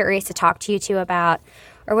yet. curious to talk to you two about.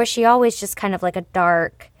 Or was she always just kind of like a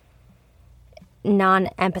dark,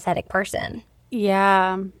 non-empathetic person?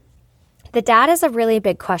 Yeah. The dad is a really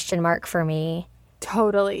big question mark for me.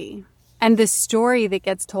 Totally. And the story that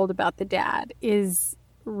gets told about the dad is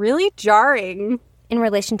really jarring In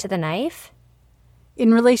relation to the knife?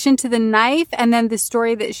 in relation to the knife, and then the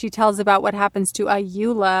story that she tells about what happens to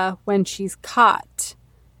Ayula when she's caught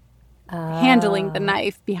handling the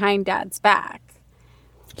knife behind dad's back.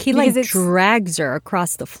 He drags her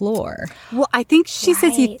across the floor. Well, I think she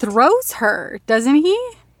says he throws her, doesn't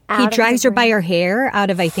he? He drags her by her hair out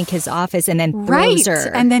of, I think, his office and then throws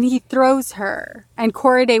her. And then he throws her. And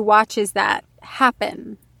Corriday watches that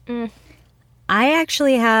happen. I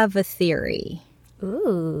actually have a theory.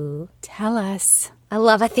 Ooh. Tell us. I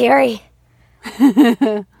love a theory.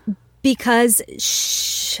 Because,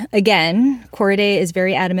 again, Corriday is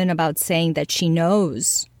very adamant about saying that she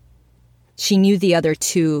knows. She knew the other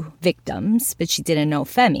two victims, but she didn't know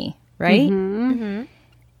Femi, right? Mm-hmm.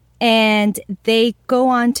 And they go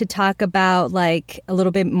on to talk about like a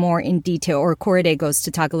little bit more in detail, or Corriday goes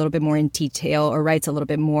to talk a little bit more in detail or writes a little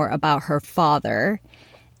bit more about her father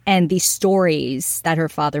and the stories that her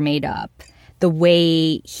father made up, the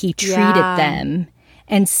way he treated them.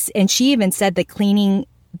 And she even said that cleaning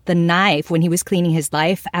the knife, when he was cleaning his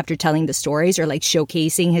knife after telling the stories or like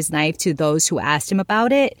showcasing his knife to those who asked him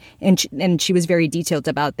about it, and she was very detailed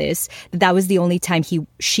about this, that was the only time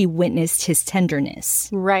she witnessed his tenderness.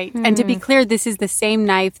 Right. And to be clear, this is the same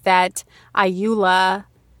knife that Ayula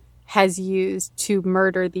has used to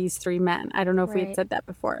murder these three men. I don't know if we had said that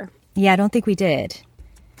before. Yeah, I don't think we did.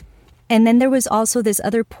 And then there was also this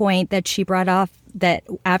other point that she brought off, that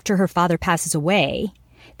after her father passes away,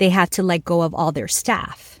 they have to let go of all their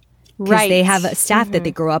staff. Because they have a staff that they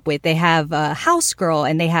grew up with. They have a house girl,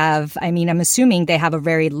 and they have, I mean, I'm assuming they have a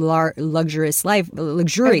very luxurious life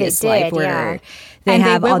where they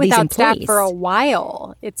have all these employees. Staff for a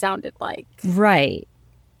while, it sounded like. Right.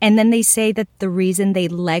 And then they say that the reason they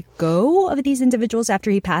let go of these individuals after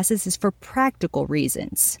he passes is for practical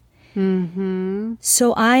reasons. Mm-hmm.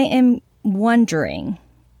 So I am wondering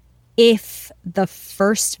if the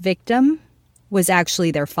first victim was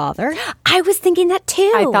actually their father. I was thinking that too.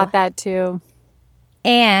 I thought that too.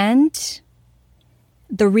 And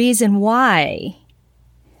the reason why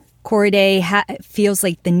Corriday feels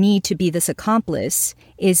like the need to be this accomplice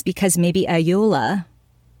is because maybe Ayula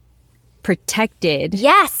protected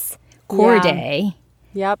Corriday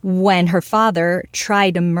when her father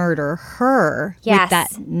tried to murder her with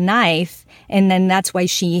that knife. And then that's why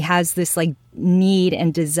she has this like need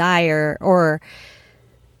and desire, or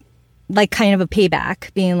like kind of a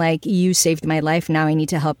payback, being like, you saved my life, now I need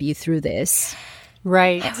to help you through this.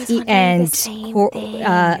 Right. And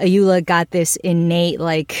Ayula got this innate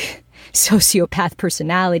like sociopath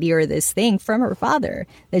personality or this thing from her father,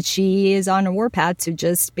 that she is on a warpath to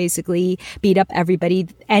just basically beat up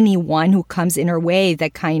anyone who comes in her way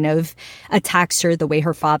that kind of attacks her the way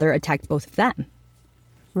her father attacked both of them.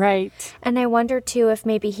 Right. And I wonder too if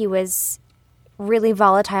maybe he was really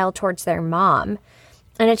volatile towards their mom.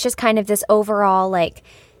 And it's just kind of this overall, like,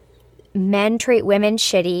 men treat women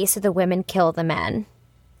shitty, so the women kill the men.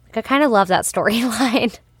 Like, I kind of love that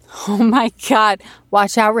storyline. Oh, my God.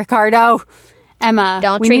 Watch out, Ricardo. Emma,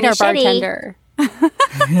 don't we treat need our shitty. bartender.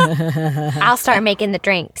 I'll start making the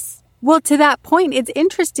drinks. Well, to that point, it's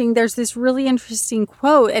interesting. There's this really interesting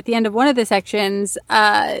quote at the end of one of the sections.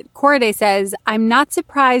 Corriday says, "I'm not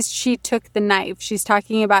surprised she took the knife." She's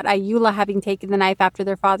talking about Ayula having taken the knife after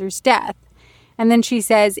their father's death. And then she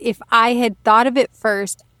says, "If I had thought of it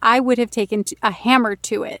first, I would have taken a hammer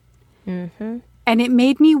to it." Mm-hmm. And it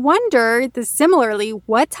made me wonder, similarly,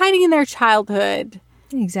 what's hiding in their childhood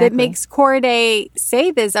that makes Corriday say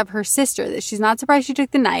this of her sister, that she's not surprised she took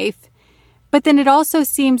the knife. But then it also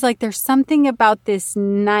seems like there's something about this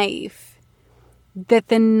knife, that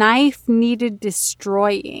the knife needed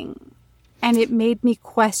destroying. And it made me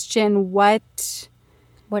question what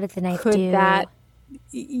did the knife could do?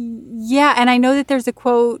 Yeah, and I know that there's a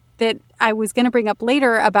quote that I was going to bring up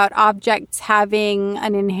later about objects having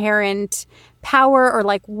an inherent power or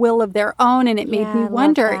like will of their own, and it made me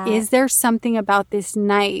wonder, is there something about this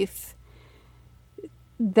knife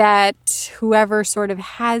that whoever sort of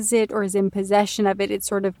has it or is in possession of it, it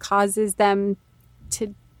sort of causes them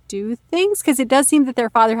to do things? Because it does seem that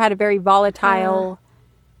their father had a very volatile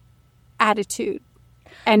attitude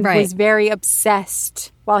and was very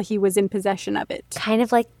obsessed while he was in possession of it. Kind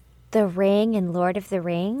of like The Ring and Lord of the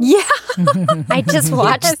Rings. Yeah. I just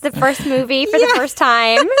watched the first movie for the first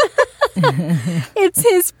time. It's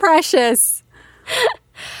his precious.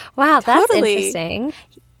 Wow, that's interesting.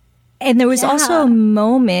 And there was also a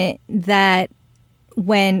moment that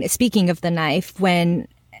when, speaking of the knife, when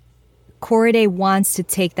Corriday wants to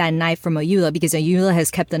take that knife from Ayula, because Ayula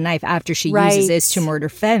has kept the knife after she uses it to murder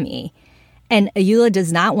Femi. And Ayula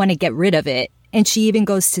does not want to get rid of it. And she even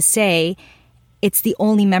goes to say, it's the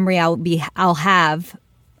only memory I'll have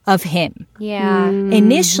of him. Yeah.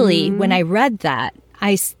 Initially, when I read that,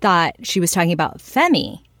 I thought she was talking about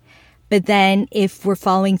Femi. But then if we're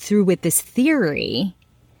following through with this theory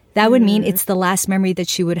That would mean it's the last memory that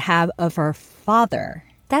she would have of her father.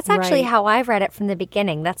 That's actually Right. how I read it from the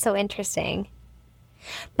beginning. That's so interesting.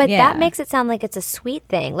 But Yeah. that makes it sound like it's a sweet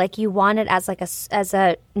thing. Like you want it as like as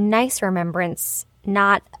a nice remembrance,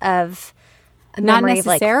 not of a Not memory of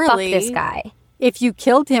like, fuck necessarily. this guy. If you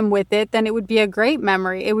killed him with it, then it would be a great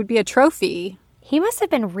memory. It would be a trophy. He must have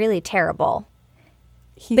been really terrible.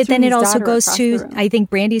 He But threw then it his also daughter goes across to, the room. I think,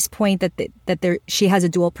 Brandy's point that there she has a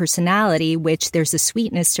dual personality, which there's a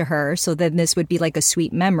sweetness to her. So then this would be like a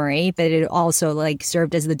sweet memory, but it also like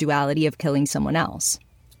served as the duality of killing someone else.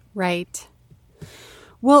 Right.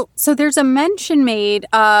 Well, so there's a mention made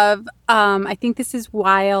of, I think this is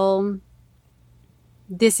while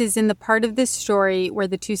this is in the part of this story where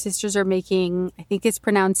the two sisters are making, I think it's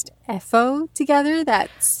pronounced effo together, that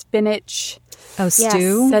spinach, Oh,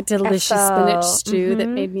 stew? that delicious Effo. spinach stew that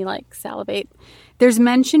made me like salivate. There's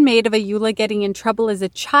mention made of Ayula getting in trouble as a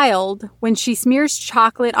child. When she smears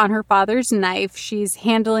chocolate on her father's knife, she's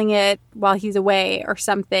handling it while he's away or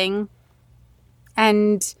something.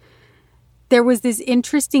 And there was this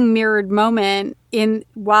interesting mirrored moment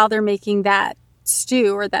while they're making that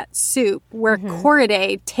stew or that soup where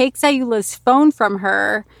Corriday takes Ayula's phone from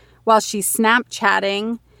her while she's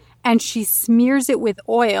Snapchatting and she smears it with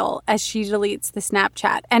oil as she deletes the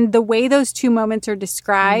Snapchat. And the way those two moments are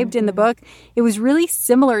described in the book, it was really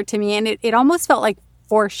similar to me and it almost felt like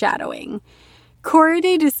foreshadowing.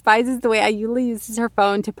 Corriday despises the way Ayula uses her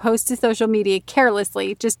phone to post to social media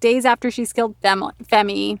carelessly, just days after she's killed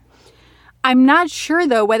Femi. I'm not sure,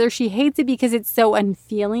 though, whether she hates it because it's so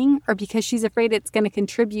unfeeling or because she's afraid it's going to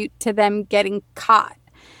contribute to them getting caught.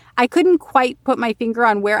 I couldn't quite put my finger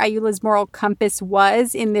on where Ayula's moral compass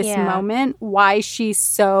was in this moment, why she's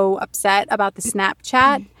so upset about the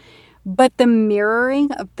Snapchat. But the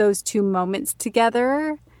mirroring of those two moments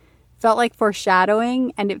together felt like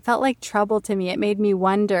foreshadowing, and it felt like trouble to me. It made me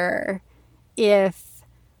wonder if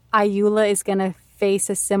Ayula is going to face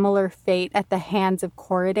a similar fate at the hands of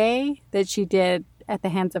Corriday that she did at the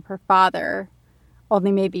hands of her father,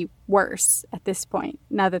 only maybe worse at this point,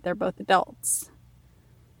 now that they're both adults.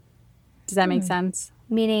 Does that make sense?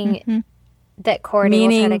 Meaning that Corriday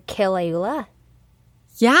will try to kill Ayula?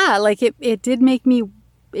 Yeah, like it did make me,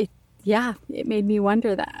 it made me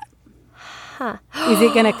wonder that. Huh. Is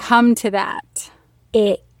it going to come to that?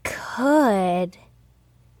 It could.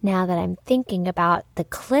 Now that I'm thinking about the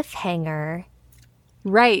cliffhanger,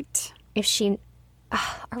 Right. if she...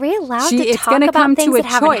 are we allowed to It's talk gonna about come to things a that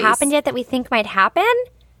haven't choice. happened yet that we think might happen?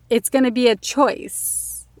 It's going to be a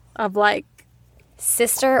choice of like,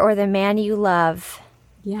 Sister or the man you love?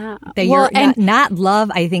 yeah. That Well, you're not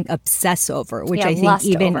love, I think obsess over, which Yeah, I think lust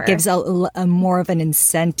even over. gives a more of an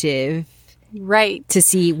incentive right. to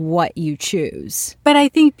see what you choose. But I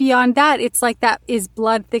think beyond that, it's like that is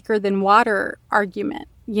blood thicker than water argument.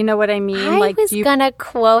 You know what I mean? I like, was gonna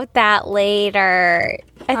quote that later.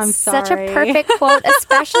 It's I'm such a sorry. perfect quote,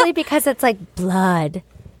 especially because it's like blood.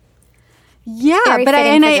 yeah, very but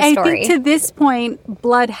fitting for the I story. think to this point,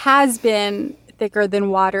 blood has been thicker than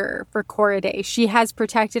water for Corriday. She has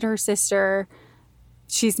protected her sister.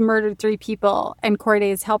 She's murdered 3 people, and Corriday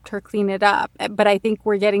has helped her clean it up. But I think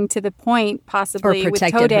we're getting to the point, Or possibly with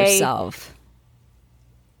protected Tode. herself.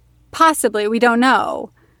 Possibly, we don't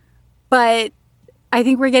know. But I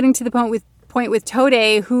think we're getting to the point with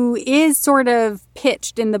Tode, who is sort of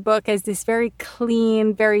pitched in the book as this very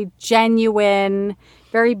clean, very genuine,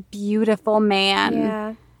 very beautiful man.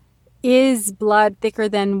 Yeah. Is blood thicker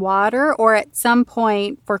than water? Or at some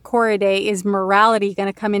point for Corriday, is morality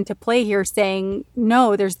going to come into play here saying,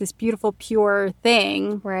 no, there's this beautiful, pure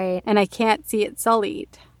thing, Right. and I can't see it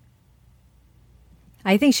sullied?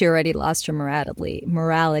 I think she already lost her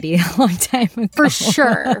morality a long time ago. For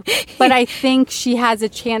sure. But I think she has a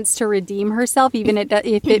chance to redeem herself, even if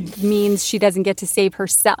it means she doesn't get to save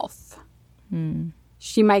herself.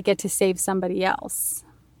 She might get to save somebody else.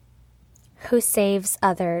 Who saves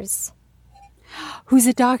others Who's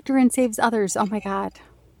a doctor and saves others. Oh my God.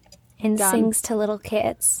 and Done. sings to little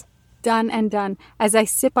kids? Done and done. As I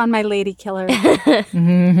sip on my lady killer.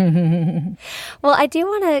 Well,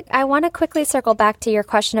 I want to quickly circle back to your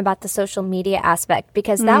question about the social media aspect,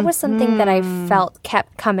 because that was something that I felt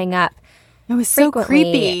kept coming up, It was so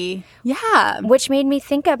Frequently. creepy. Yeah. which made me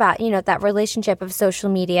think about, that relationship of social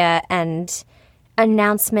media and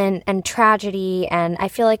announcement and tragedy. And I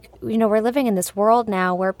feel like, we're living in this world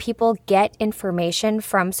now where people get information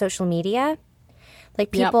from social media. Like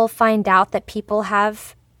people find out that people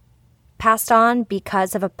have passed on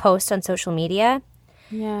because of a post on social media.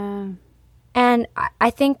 Yeah. And I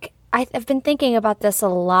think I've been thinking about this a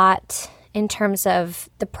lot in terms of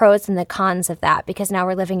the pros and the cons of that, because now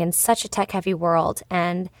we're living in such a tech-heavy world.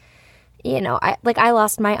 And, you know, I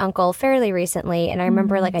lost my uncle fairly recently, and I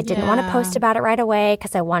remember, like, I didn't want to post about it right away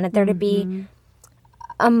because I wanted there to be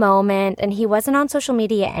a moment. And he wasn't on social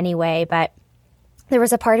media anyway, but there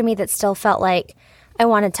was a part of me that still felt like I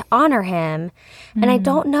wanted to honor him. And I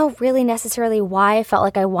don't know really necessarily why I felt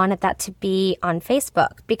like I wanted that to be on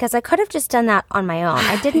Facebook, because I could have just done that on my own.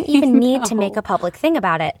 I didn't even need to make a public thing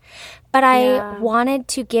about it. But I wanted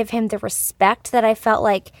to give him the respect that I felt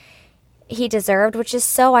like he deserved, which is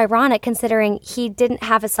so ironic considering he didn't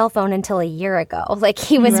have a cell phone until a year ago. Like,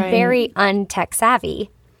 he was very untech savvy.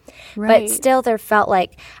 But still, there felt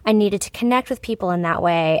like I needed to connect with people in that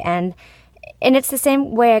way. And it's the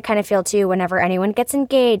same way I kind of feel, too, whenever anyone gets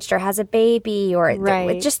engaged or has a baby or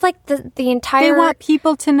just like the entire... They want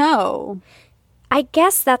people to know. I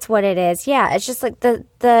guess that's what it is. Yeah, it's just like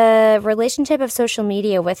the relationship of social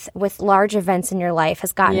media with large events in your life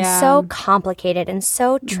has gotten so complicated and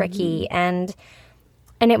so tricky. And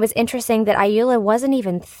it was interesting that Ayula wasn't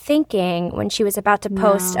even thinking when she was about to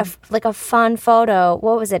post a fun photo.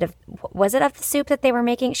 What was it? Was it of the soup that they were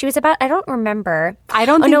making? She was about, I don't remember. I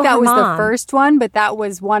don't think that was the first one, but that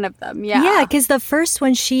was one of them. Yeah. Yeah, because the first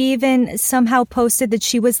one, she even somehow posted that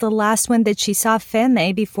she was the last one that she saw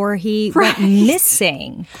Feme before he went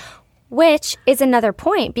missing. Which is another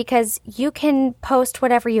point, because you can post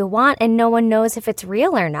whatever you want and no one knows if it's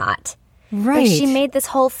real or not. Right. Like, she made this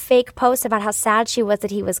whole fake post about how sad she was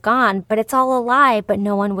that he was gone, but it's all a lie, but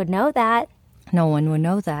no one would know that. No one would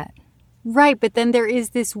know that. Right, but then there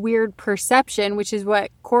is this weird perception, which is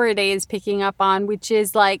what Corriday is picking up on, which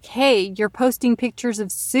is like, hey, you're posting pictures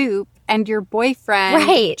of soup and your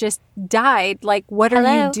boyfriend just died. Like, what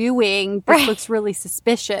are you doing? This looks really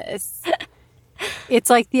suspicious. It's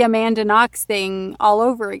like the Amanda Knox thing all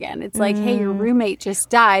over again. It's like, hey, your roommate just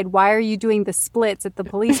died. Why are you doing the splits at the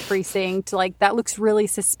police precinct? Like, that looks really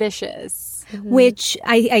suspicious. Which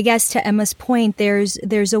I guess, to Emma's point,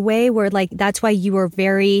 there's a way where, like, that's why you were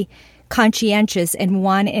very conscientious and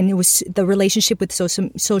it was the relationship with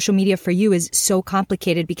social media for you is so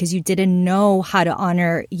complicated because you didn't know how to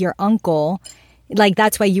honor your uncle. Like,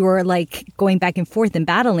 that's why you were like going back and forth and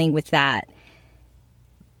battling with that.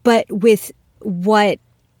 But with what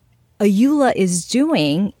Ayula is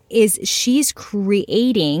doing is she's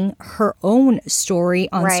creating her own story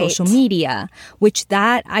on social media, which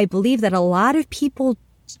that I believe that a lot of people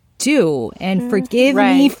do. And forgive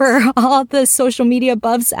me for all the social media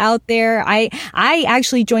buffs out there. I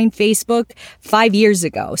actually joined Facebook 5 years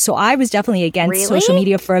ago. So I was definitely against social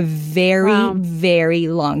media for a very, very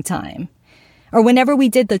long time. Or whenever we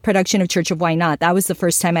did the production of Church of Why Not, that was the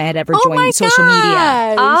first time I had ever joined social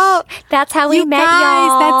media. Oh, that's how we met,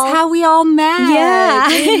 y'all. That's how we all met. Yeah.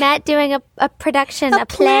 We met doing a production, a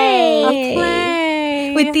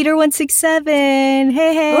play. With Theater 167.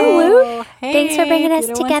 Hey. Woo. Hey, thanks for bringing us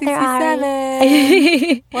together,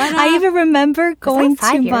 Ari. I even remember going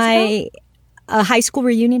to my high school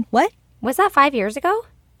reunion. What? Was that 5 years ago?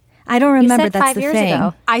 I don't remember. You said That's 5 the years thing.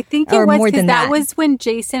 ago. I think it was because that was when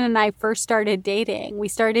Jason and I first started dating. We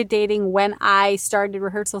started dating when I started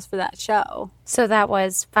rehearsals for that show. So that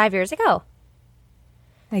was 5 years ago.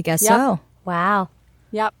 I guess so. Wow.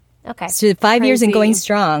 Yep. Okay. So 5 years and going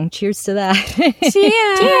strong. Cheers to that.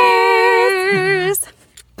 Cheers.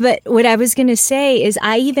 But what I was going to say is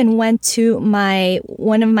I even went to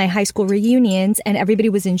one of my high school reunions and everybody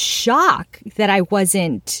was in shock that I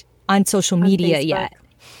wasn't on social media yet.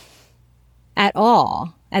 At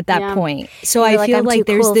all at that point. So I feel like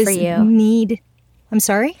there's this need. I'm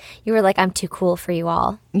sorry? You were like, I'm too cool for you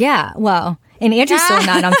all. Yeah, well, and Andrew's still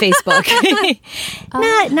not on Facebook.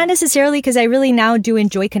 Not necessarily, because I really now do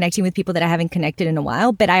enjoy connecting with people that I haven't connected in a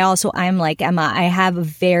while. But I'm like Emma, I have a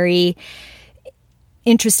very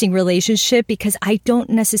interesting relationship because I don't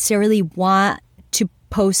necessarily want to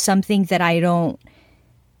post something that I don't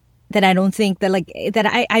think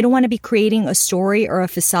that I don't want to be creating a story or a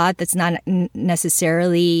facade that's not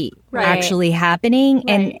necessarily actually happening.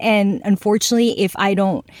 And unfortunately, if I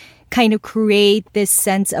don't kind of create this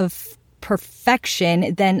sense of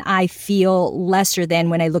perfection, then I feel lesser than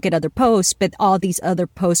when I look at other posts, but all these other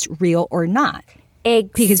posts, real or not.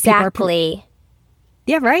 Exactly.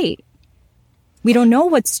 Yeah, right. We don't know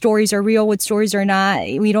what stories are real, what stories are not.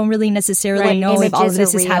 We don't really necessarily know if all of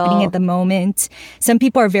this is happening at the moment. Some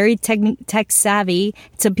people are very tech savvy.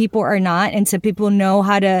 Some people are not. And some people know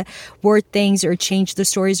how to word things or change the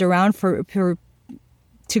stories around to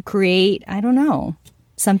create, I don't know,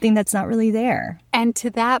 something that's not really there. And to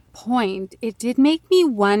that point, it did make me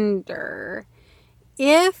wonder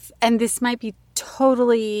if, and this might be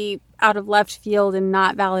totally out of left field and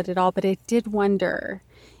not valid at all, but I did wonder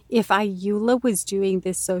if Ayoola was doing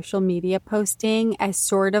this social media posting as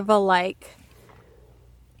sort of a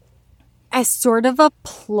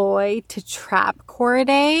ploy to trap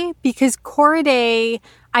Corriday, because Corriday,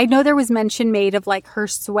 I know there was mention made of like her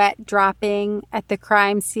sweat dropping at the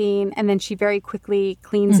crime scene and then she very quickly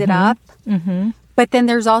cleans it up. Mm-hmm. But then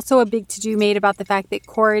there's also a big to-do made about the fact that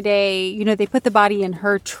Corriday, they put the body in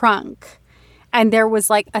her trunk. And there was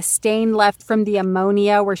like a stain left from the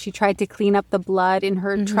ammonia where she tried to clean up the blood in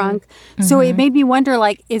her trunk. So it made me wonder,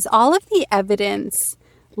 like, is all of the evidence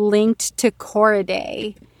linked to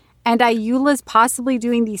Corriday? And Ayoola's possibly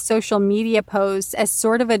doing these social media posts as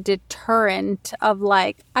sort of a deterrent of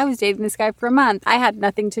like, I was dating this guy for a month. I had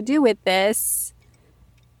nothing to do with this.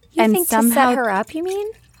 You think somehow, to set her up, you mean?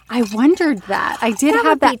 I wondered that. I did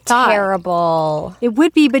have that thought. Terrible. It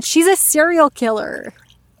would be, but she's a serial killer.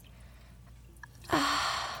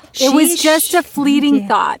 It was just a fleeting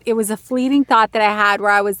thought. It was a fleeting thought that I had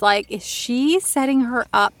where I was like, is she setting her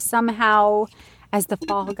up somehow as the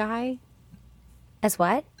fall guy? As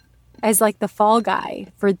what? As like the fall guy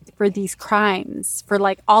for these crimes, for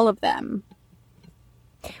like all of them.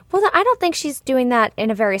 Well, I don't think she's doing that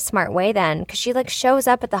in a very smart way then, because she like shows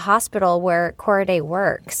up at the hospital where Corriday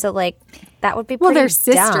works. So like that would be pretty they're dumb.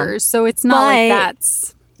 sisters, so it's not like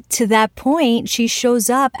that's... To that point, she shows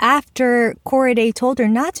up after Corriday told her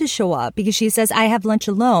not to show up because she says, I have lunch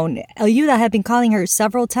alone. Ayoola had been calling her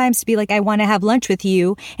several times to be like, I want to have lunch with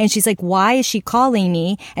you. And she's like, why is she calling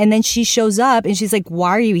me? And then she shows up and she's like, why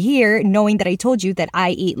are you here? Knowing that I told you that I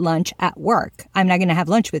eat lunch at work. I'm not going to have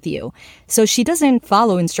lunch with you. So she doesn't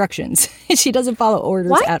follow instructions. She doesn't follow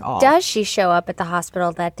orders at all. Why does she show up at the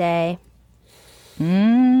hospital that day? I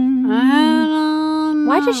don't know.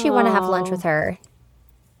 Why does she want to have lunch with her?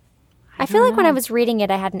 I feel like when I was reading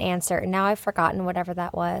it, I had an answer, and now I've forgotten whatever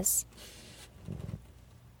that was.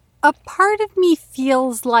 A part of me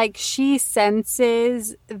feels like she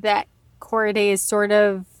senses that Corriday is sort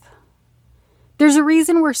of... There's a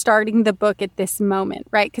reason we're starting the book at this moment,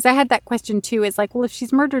 right? Because I had that question too. It's like, well, if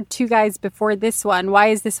she's murdered 2 guys before this one, why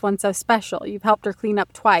is this one so special? You've helped her clean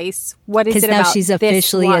up twice. What is it about this one? Because now she's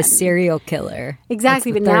officially a serial killer.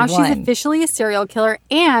 Exactly, but now she's officially a serial killer.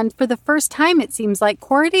 And for the first time, it seems like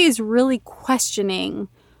Corriday is really questioning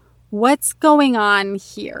what's going on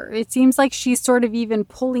here. It seems like she's sort of even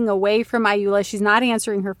pulling away from Ayoola. She's not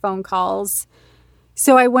answering her phone calls.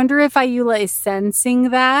 So I wonder if Ayoola is sensing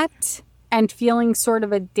that and feeling sort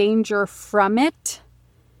of a danger from it,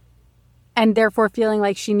 and therefore feeling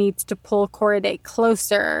like she needs to pull Corriday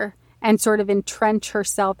closer and sort of entrench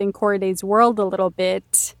herself in Corriday's world a little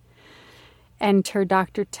bit. Enter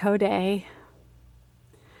Dr. Tode,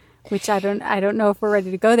 which I don't know if we're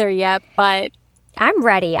ready to go there yet, but... I'm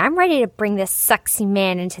ready. I'm ready to bring this sexy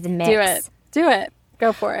man into the mix. Do it.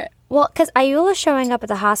 Go for it. Well, because Ayoola showing up at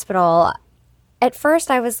the hospital, at first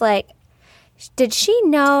I was like, did she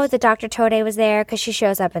know that Dr. Tode was there? Because she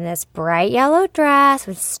shows up in this bright yellow dress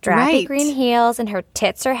with strappy green heels and her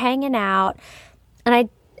tits are hanging out. And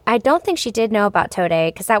I don't think she did know about Tode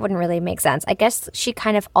because that wouldn't really make sense. I guess she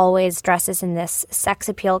kind of always dresses in this sex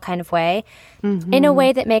appeal kind of way, in a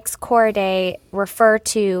way that makes Corriday refer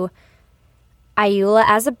to Ayoola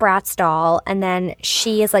as a Bratz doll, and then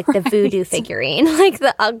she is like the voodoo figurine, like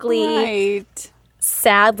the ugly,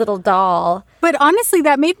 sad little doll. But honestly,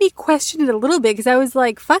 that made me question it a little bit because I was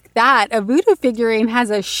like, fuck that. A voodoo figurine has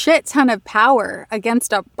a shit ton of power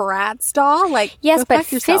against a Bratz doll. Like, yes, but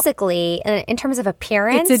physically, in terms of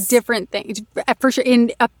appearance, it's a different thing. For sure.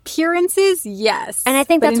 In appearances, yes. And I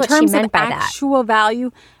think that's what she meant by that. In terms of actual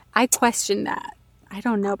value, I question that. I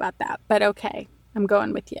don't know about that, but okay. I'm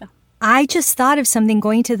going with you. I just thought of something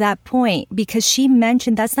going to that point because she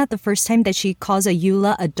mentioned that's not the first time that she calls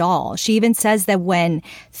Ayoola a doll. She even says that when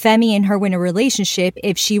Femi and her were in a relationship,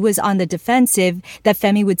 if she was on the defensive, that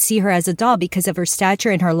Femi would see her as a doll because of her stature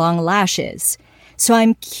and her long lashes. So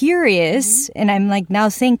I'm curious, and I'm like now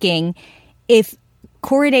thinking, if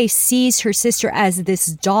Corriday sees her sister as this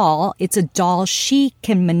doll, it's a doll she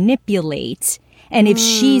can manipulate. And if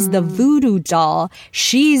she's the voodoo doll,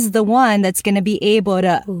 she's the one that's going to be able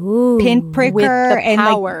to pinprick with her the and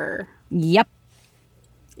power. Yep.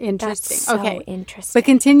 Interesting. That's so okay. Interesting. But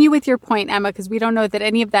continue with your point, Emma, because we don't know that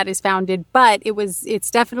any of that is founded, but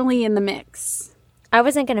it's definitely in the mix. I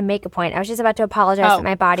wasn't going to make a point. I was just about to apologize that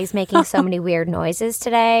my body's making so many weird noises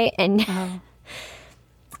today, and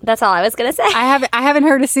that's all I was going to say. I haven't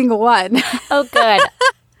heard a single one. Oh, good.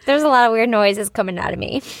 There's a lot of weird noises coming out of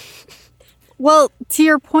me. Well, to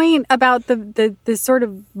your point about the sort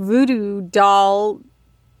of voodoo doll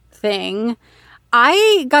thing,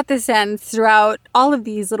 I got the sense throughout all of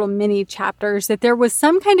these little mini chapters that there was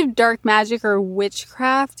some kind of dark magic or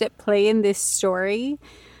witchcraft at play in this story.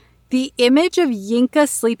 The image of Yinka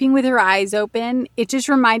sleeping with her eyes open, it just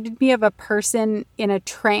reminded me of a person in a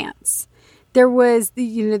trance. There was,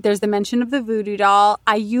 there's the mention of the voodoo doll.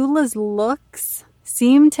 Ayula's looks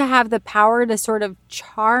seem to have the power to sort of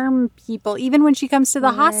charm people, even when she comes to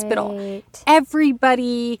the hospital.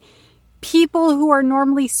 Everybody, people who are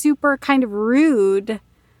normally super kind of rude,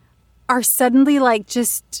 are suddenly like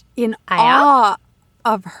just in awe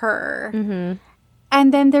of her. Mm-hmm.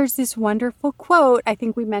 And then there's this wonderful quote, I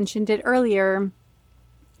think we mentioned it earlier.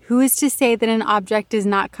 Who is to say that an object does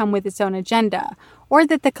not come with its own agenda, or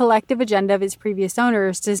that the collective agenda of its previous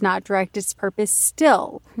owners does not direct its purpose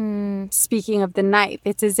still? Speaking of the knife,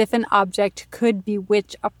 it's as if an object could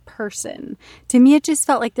bewitch a person. To me, it just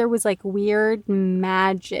felt like there was like weird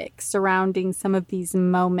magic surrounding some of these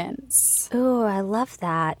moments. Ooh, I love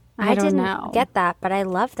that. I didn't know. Get that, but I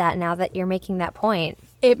love that now that you're making that point.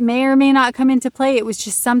 It may or may not come into play. It was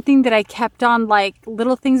just something that I kept on, like,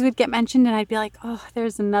 little things would get mentioned, and I'd be like, oh,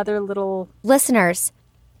 there's another little... Listeners,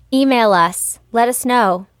 email us. Let us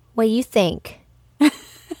know what you think.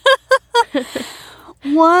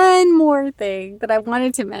 One more thing that I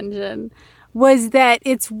wanted to mention was that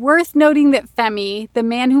it's worth noting that Femi, the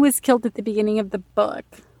man who was killed at the beginning of the book,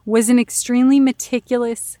 was an extremely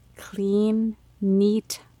meticulous, clean,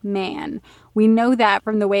 neat man. We know that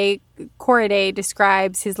from the way Korede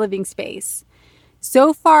describes his living space.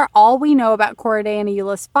 So far, all we know about Korede and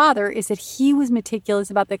Ayula's father is that he was meticulous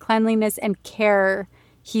about the cleanliness and care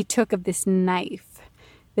he took of this knife.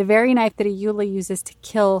 The very knife that Ayula uses to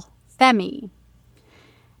kill Femi.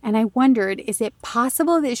 And I wondered, is it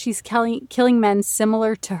possible that she's killing men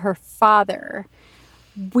similar to her father?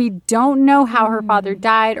 We don't know how her father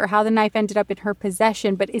died or how the knife ended up in her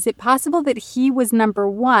possession, but is it possible that he was number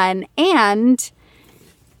one? And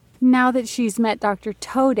now that she's met Dr.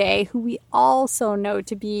 Tode, who we also know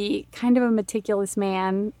to be kind of a meticulous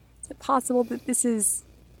man, is it possible that this is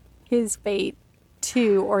his fate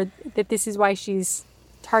too, or that this is why she's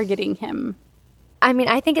targeting him? I mean,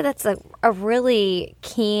 I think that's a really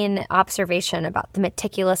keen observation about the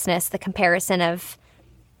meticulousness, the comparison of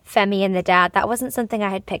Femi and the dad. That wasn't something I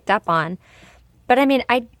had picked up on. But I mean,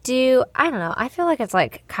 I don't know. I feel like it's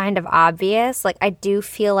like kind of obvious. Like I do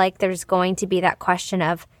feel like there's going to be that question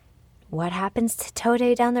of what happens to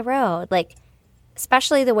Tode down the road? Like,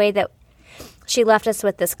 especially the way that she left us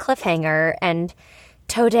with this cliffhanger and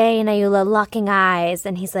Tode and Ayula locking eyes.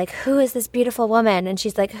 And he's like, who is this beautiful woman? And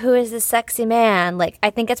she's like, who is this sexy man? Like, I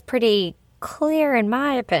think it's pretty clear, in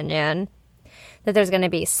my opinion, that there's going to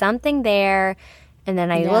be something there. And then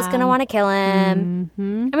Ayula's going to want to kill him.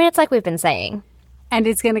 Mm-hmm. I mean, it's like we've been saying. And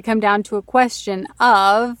it's going to come down to a question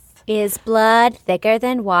of... Is blood thicker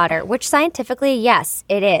than water? Which scientifically, yes,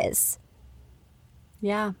 it is.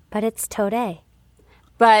 Yeah. But it's Tode.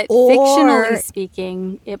 But fictionally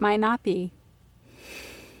speaking, it might not be.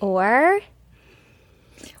 Or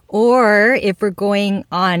if we're going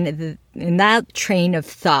on in that train of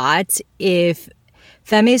thought, if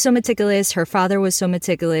Femi is so meticulous, her father was so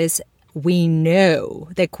meticulous... We know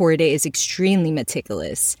that Korede is extremely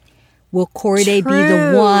meticulous. Will Korede be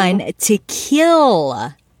the one to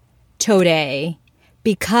kill Tode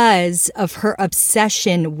because of her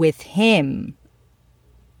obsession with him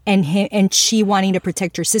and she wanting to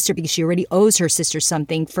protect her sister because she already owes her sister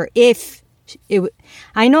something for if it...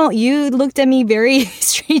 I know you looked at me very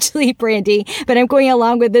strangely, Brandy, but I'm going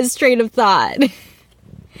along with this train of thought.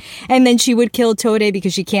 And then she would kill Tode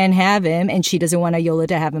because she can't have him, and she doesn't want Ayula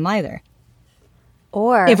to have him either.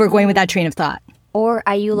 Or if we're going with that train of thought. Or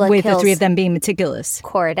Ayula with kills the three of them being meticulous.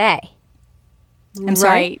 Korede. I'm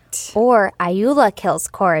sorry? Right. Or Ayula kills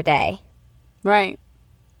Korede. Right.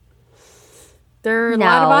 There are a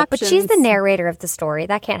lot of options. But she's the narrator of the story.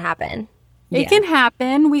 That can't happen. It can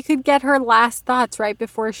happen. We could get her last thoughts right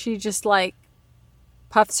before she just, like,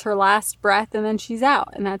 puffs her last breath and then she's out.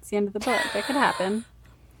 And that's the end of the book. That could happen.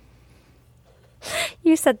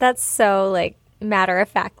 You said that so, like,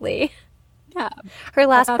 matter-of-factly. Yeah. Her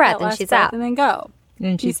last breath and she's out. And then go.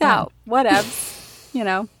 And she's out. Whatever.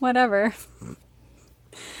 Whatever.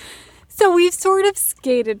 So we've sort of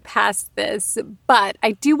skated past this, but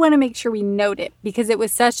I do want to make sure we note it because it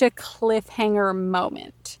was such a cliffhanger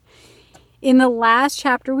moment. In the last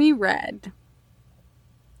chapter we read,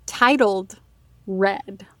 titled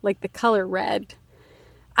Red, like the color red,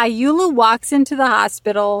 Ayula walks into the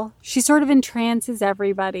hospital. She sort of entrances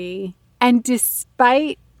everybody. And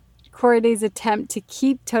despite Korede's attempt to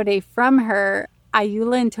keep Tode from her,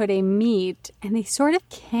 Ayula and Tode meet, and they sort of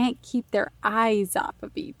can't keep their eyes off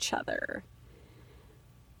of each other.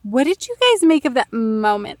 What did you guys make of that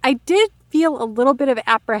moment? I did feel a little bit of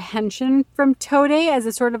apprehension from Tode as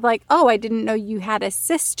a sort of like, oh, I didn't know you had a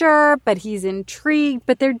sister, but he's intrigued.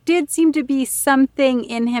 But there did seem to be something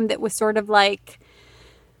in him that was sort of like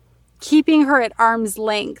keeping her at arm's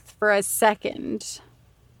length for a second.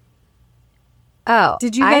 Oh.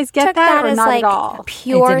 Did you guys get that or as not like at all?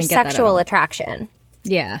 pure I didn't get that at sexual all. attraction.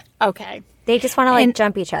 Yeah. Okay. They just want to like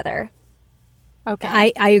jump each other.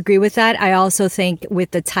 Okay. I agree with that. I also think with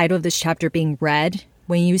the title of this chapter being red,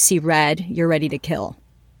 when you see red, you're ready to kill.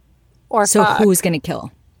 Or So fuck. who's going to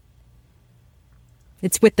kill?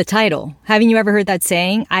 It's with the title. Haven't you ever heard that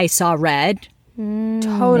saying? I saw red.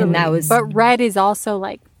 Totally. And that was- But red is also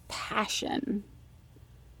like passion.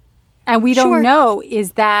 And we don't Sure. know,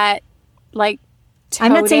 is that like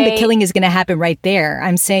I'm not saying the Tode- killing is going to happen right there.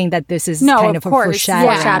 I'm saying that this is No, kind of of a course. foreshadowing.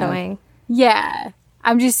 Yeah. Foreshadowing. Yeah.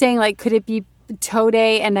 I'm just saying, like, could it be Tode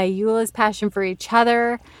and Ayula's passion for each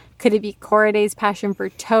other? Could it be Korade's passion for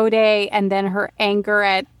Tode and then her anger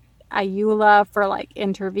at Ayula for, like,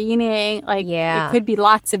 intervening? Like, Yeah. it could be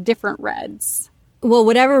lots of different reds. Well,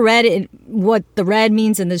 what the red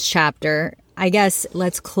means in this chapter, I guess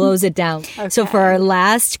let's close it down. So for our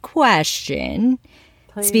last question,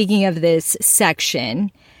 speaking of this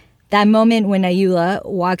section, that moment when Ayula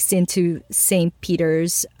walks into St.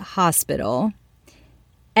 Peter's Hospital,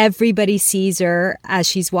 everybody sees her as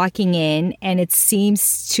she's walking in, and it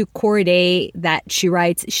seems to Korede that she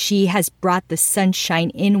writes, she has brought the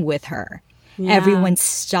sunshine in with her. Yeah. Everyone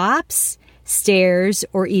stops, stares,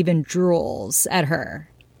 or even drools at her.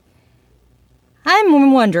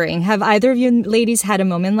 I'm wondering, have either of you ladies had a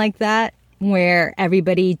moment like that where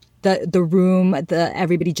everybody,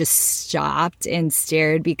 everybody just stopped and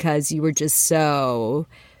stared because you were just so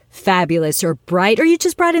fabulous or bright, or you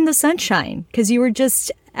just brought in the sunshine because you were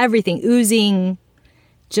just everything, oozing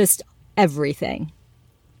just everything?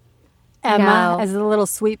 Emma, No. as a little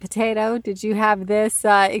sweet potato, did you have this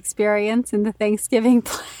experience in the Thanksgiving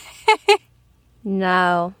play?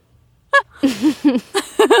 No.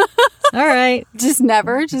 All right. Just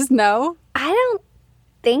never? Just no? I don't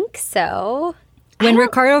think so. When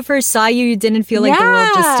Ricardo first saw you, you didn't feel like the world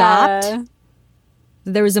just stopped?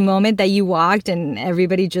 There was a moment that you walked and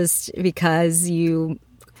everybody just, because you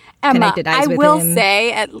Emma, connected eyes I with will him.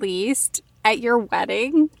 say, at least at your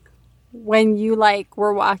wedding, when you like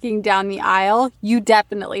were walking down the aisle, you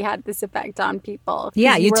definitely had this effect on people. 'Cause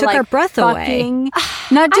Yeah, you were, took like, our breath away. fucking-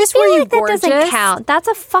 Not just I feel were you like that gorgeous. doesn't count. That's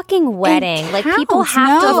a fucking wedding. Like people counts,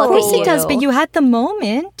 have to no. look Of course at you. it does, but you had the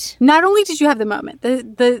moment. Not only did you have the moment,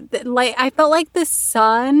 the like I felt like the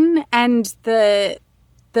sun and the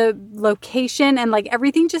location and like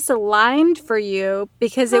everything just aligned for you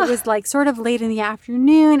because it was like sort of late in the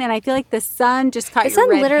afternoon, and I feel like the sun just caught The your sun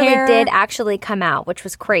red literally hair. did actually come out, which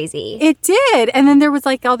was crazy. It did. And then there was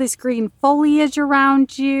like all this green foliage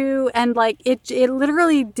around you. And like it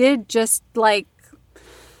literally did just like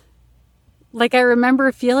I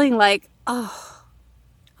remember feeling like, oh,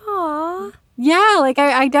 Aw, yeah, like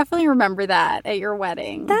I definitely remember that at your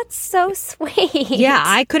wedding. that's so sweet. Yeah,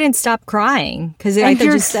 I couldn't stop crying because I And thought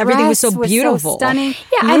your just everything was so dress beautiful. stunning.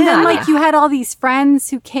 Yeah, And then Yeah. like you had all these friends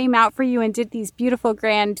who came out for you and did these beautiful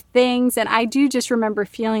grand things. And I do just remember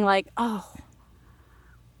feeling like,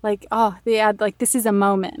 yeah, like this is a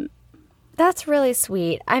moment. That's really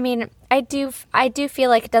sweet. I mean, I do feel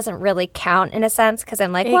like it doesn't really count in a sense because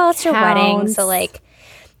I'm like, It well, it's your wedding, counts. so like,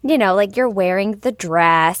 you know, like you're wearing the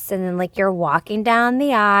dress and then like you're walking down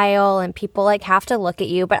the aisle and people like have to look at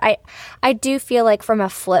you. But I do feel like from a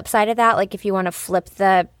flip side of that, like if you want to flip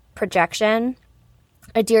the projection,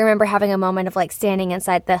 I do remember having a moment of like standing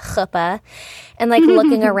inside the chuppah and like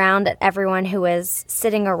looking around at everyone who was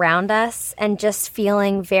sitting around us and just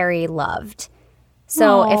feeling very loved.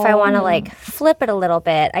 So if I want to like flip it a little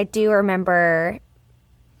bit, I do remember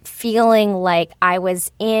feeling like I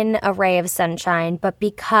was in a ray of sunshine, but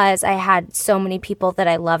because I had so many people that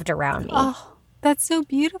I loved around me. Oh, that's so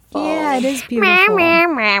beautiful. Yeah, it is beautiful.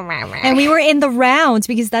 And we were in the rounds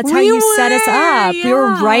because that's how We you set us were, up. We were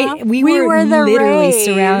yeah. right. We We were were the literally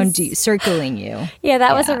rays. circling you. Yeah,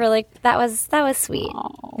 that was a really that was sweet.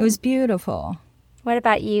 It was beautiful. What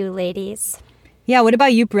about you, ladies? Yeah, what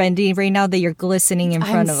about you, Brendy? Right now that you're glistening in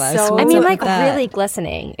front of us. so- What's I mean, up like with that? really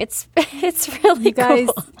glistening. It's really You guys,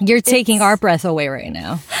 cool. You're taking our breath away right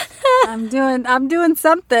now. I'm doing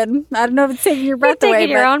something. I don't know if it's taking your breath away, Taking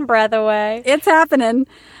your but own breath away. it's happening.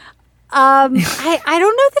 I don't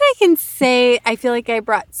know that I can say I feel like I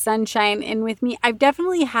brought sunshine in with me. I've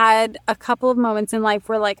definitely had a couple of moments in life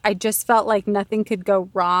where like I just felt like nothing could go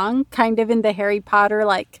wrong, kind of in the Harry Potter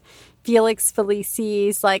like Felix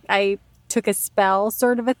Felicis, like I took a spell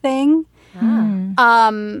sort of a thing.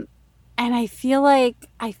 And I feel like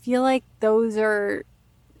those are,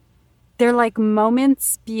 they're like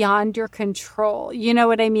moments beyond your control. You know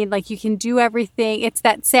what I mean? Like you can do everything. It's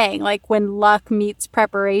that saying, like when luck meets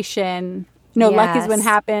preparation. No, luck is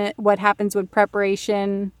what happens when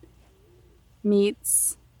preparation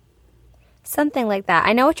meets. Something like that.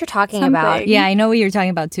 I know what you're talking about. Yeah, I know what you're talking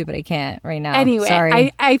about too, but I can't right now. Anyway,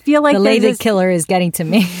 sorry. I feel like the lady killer is getting to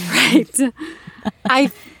me.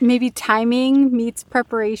 Right. Maybe timing meets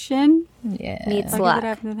preparation. Meets Like luck. what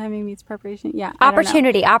happens when timing meets preparation? Yeah.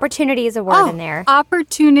 Opportunity. Opportunity is a word in there.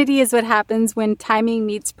 Opportunity is what happens when timing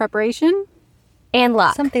meets preparation. And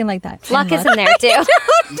luck. Something like that. Luck is in there too.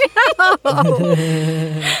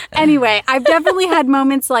 Anyway, I've definitely had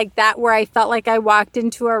moments like that where I felt like I walked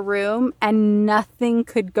into a room and nothing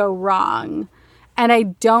could go wrong. And I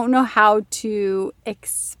don't know how to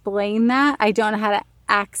explain that. I don't know how to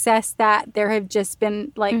access that. There have just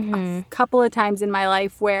been like a couple of times in my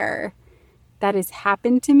life where that has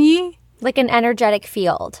happened to me. Like an energetic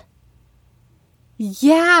field.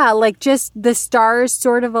 Yeah, like just the stars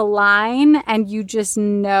sort of align and you just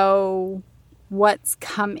know what's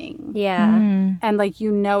coming. Yeah. And like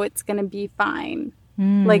you know it's going to be fine.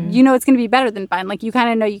 Like you know it's going to be better than fine. Like you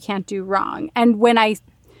kind of know you can't do wrong. And when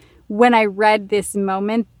I read this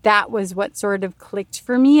moment, that was what sort of clicked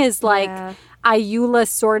for me is like Ayula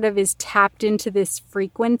sort of is tapped into this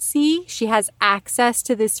frequency. She has access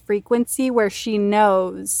to this frequency where she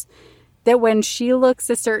knows that when she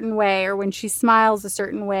looks a certain way or when she smiles a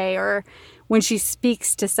certain way or when she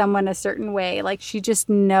speaks to someone a certain way, like she just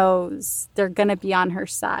knows they're going to be on her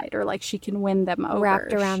side or like she can win them over.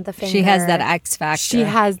 Wrapped around the finger. She has that X factor. She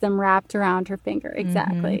has them wrapped around her finger.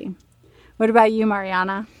 Exactly. What about you,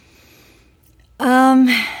 Mariana?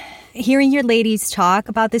 Hearing your ladies talk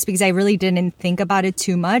about this, because I really didn't think about it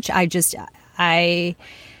too much. I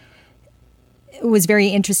was very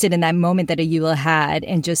interested in that moment that Ayula had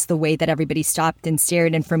and just the way that everybody stopped and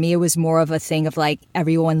stared. And for me, it was more of a thing of like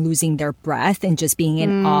everyone losing their breath and just being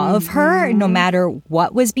in awe of her, no matter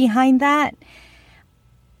what was behind that.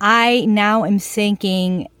 I now am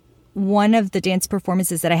thinking one of the dance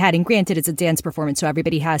performances that I had, and granted it's a dance performance, so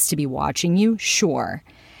everybody has to be watching you, sure.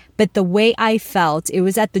 But the way I felt, it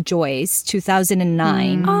was at the Joyce,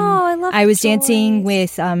 2009. Oh, I love I was dancing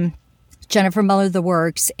with Jennifer Muller, The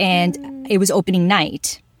Works, and it was opening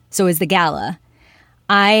night. So it was the gala.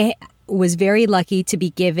 I was very lucky to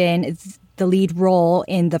be given the lead role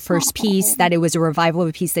in the first piece, that it was a revival of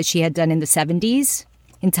a piece that she had done in the 70s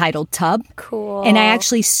entitled Tub. Cool. And I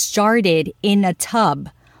actually started in a tub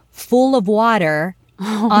full of water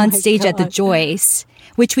on stage at the Joyce,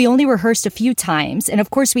 which we only rehearsed a few times. And of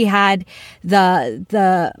course we had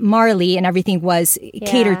the Marley and everything was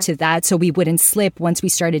catered to that, so we wouldn't slip once we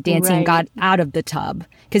started dancing and got out of the tub,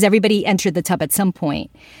 because everybody entered the tub at some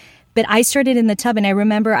point. But I started in the tub, and I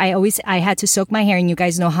remember I had to soak my hair, and you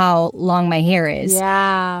guys know how long my hair is.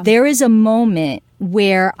 Yeah. There is a moment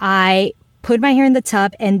where I put my hair in the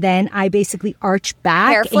tub and then I basically arch back,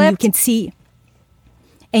 Hair and flipped? you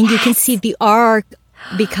can see the arc.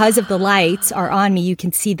 Because of the lights are on me, you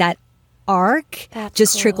can see that arc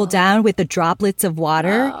trickle down with the droplets of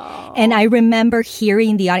water. Oh. And I remember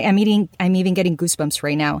hearing the audience. I'm even getting goosebumps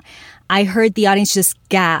right now. I heard the audience just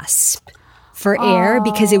gasp for air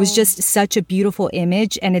because it was just such a beautiful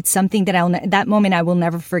image. And it's something that that moment I will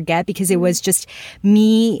never forget, because it was just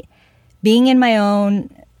me being in my own,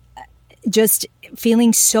 just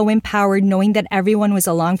feeling so empowered, knowing that everyone was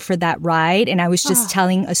along for that ride. And I was just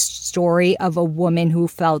telling a story of a woman who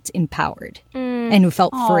felt empowered and who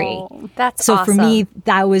felt free. That's so awesome. For me,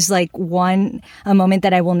 that was like a moment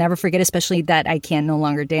that I will never forget, especially that I can no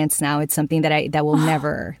longer dance now. It's something that will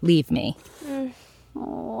never leave me.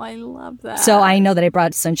 Oh, I love that. So I know that I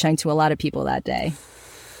brought sunshine to a lot of people that day.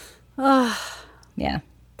 Yeah.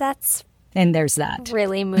 And there's that.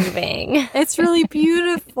 Really moving. It's really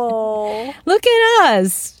beautiful. Look at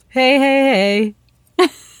us. Hey.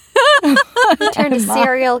 Turned a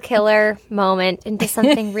serial killer moment into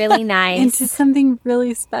something really nice. Into something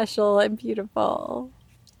really special and beautiful.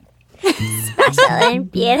 Special and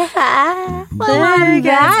beautiful. On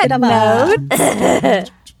that note,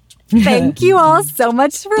 thank you all so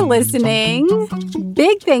much for listening.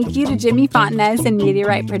 Big thank you to Jimmy Fontanez and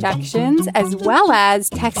Meteorite Productions, as well as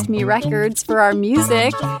Text Me Records for our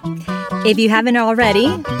music. If you haven't already,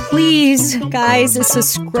 please, guys,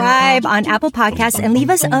 subscribe on Apple Podcasts and leave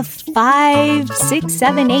us a 5, 6,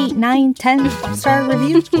 7, 8, 9, 10 star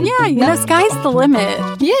review. Yeah, sky's the limit.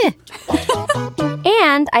 Yeah.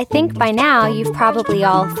 And I think by now you've probably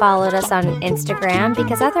all followed us on Instagram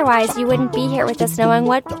because otherwise you wouldn't be here with us knowing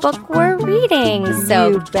what book we're reading. So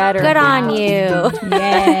You better good on have. you.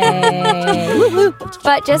 Yay!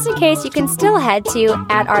 But just in case, you can still head to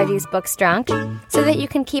 @AreTheseBooksDrunk so that you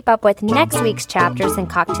can keep up with next week's chapters in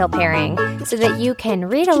Cocktail Pairing so that you can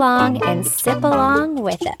read along and sip along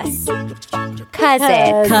with us. 'Cause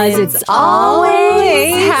It's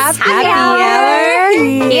always happy hour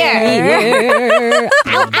here.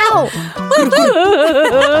 Ow, ow.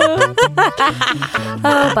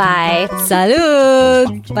 Oh, bye.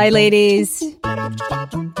 Salud. Bye, ladies.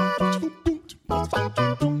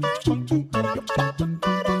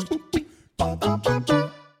 Thank you.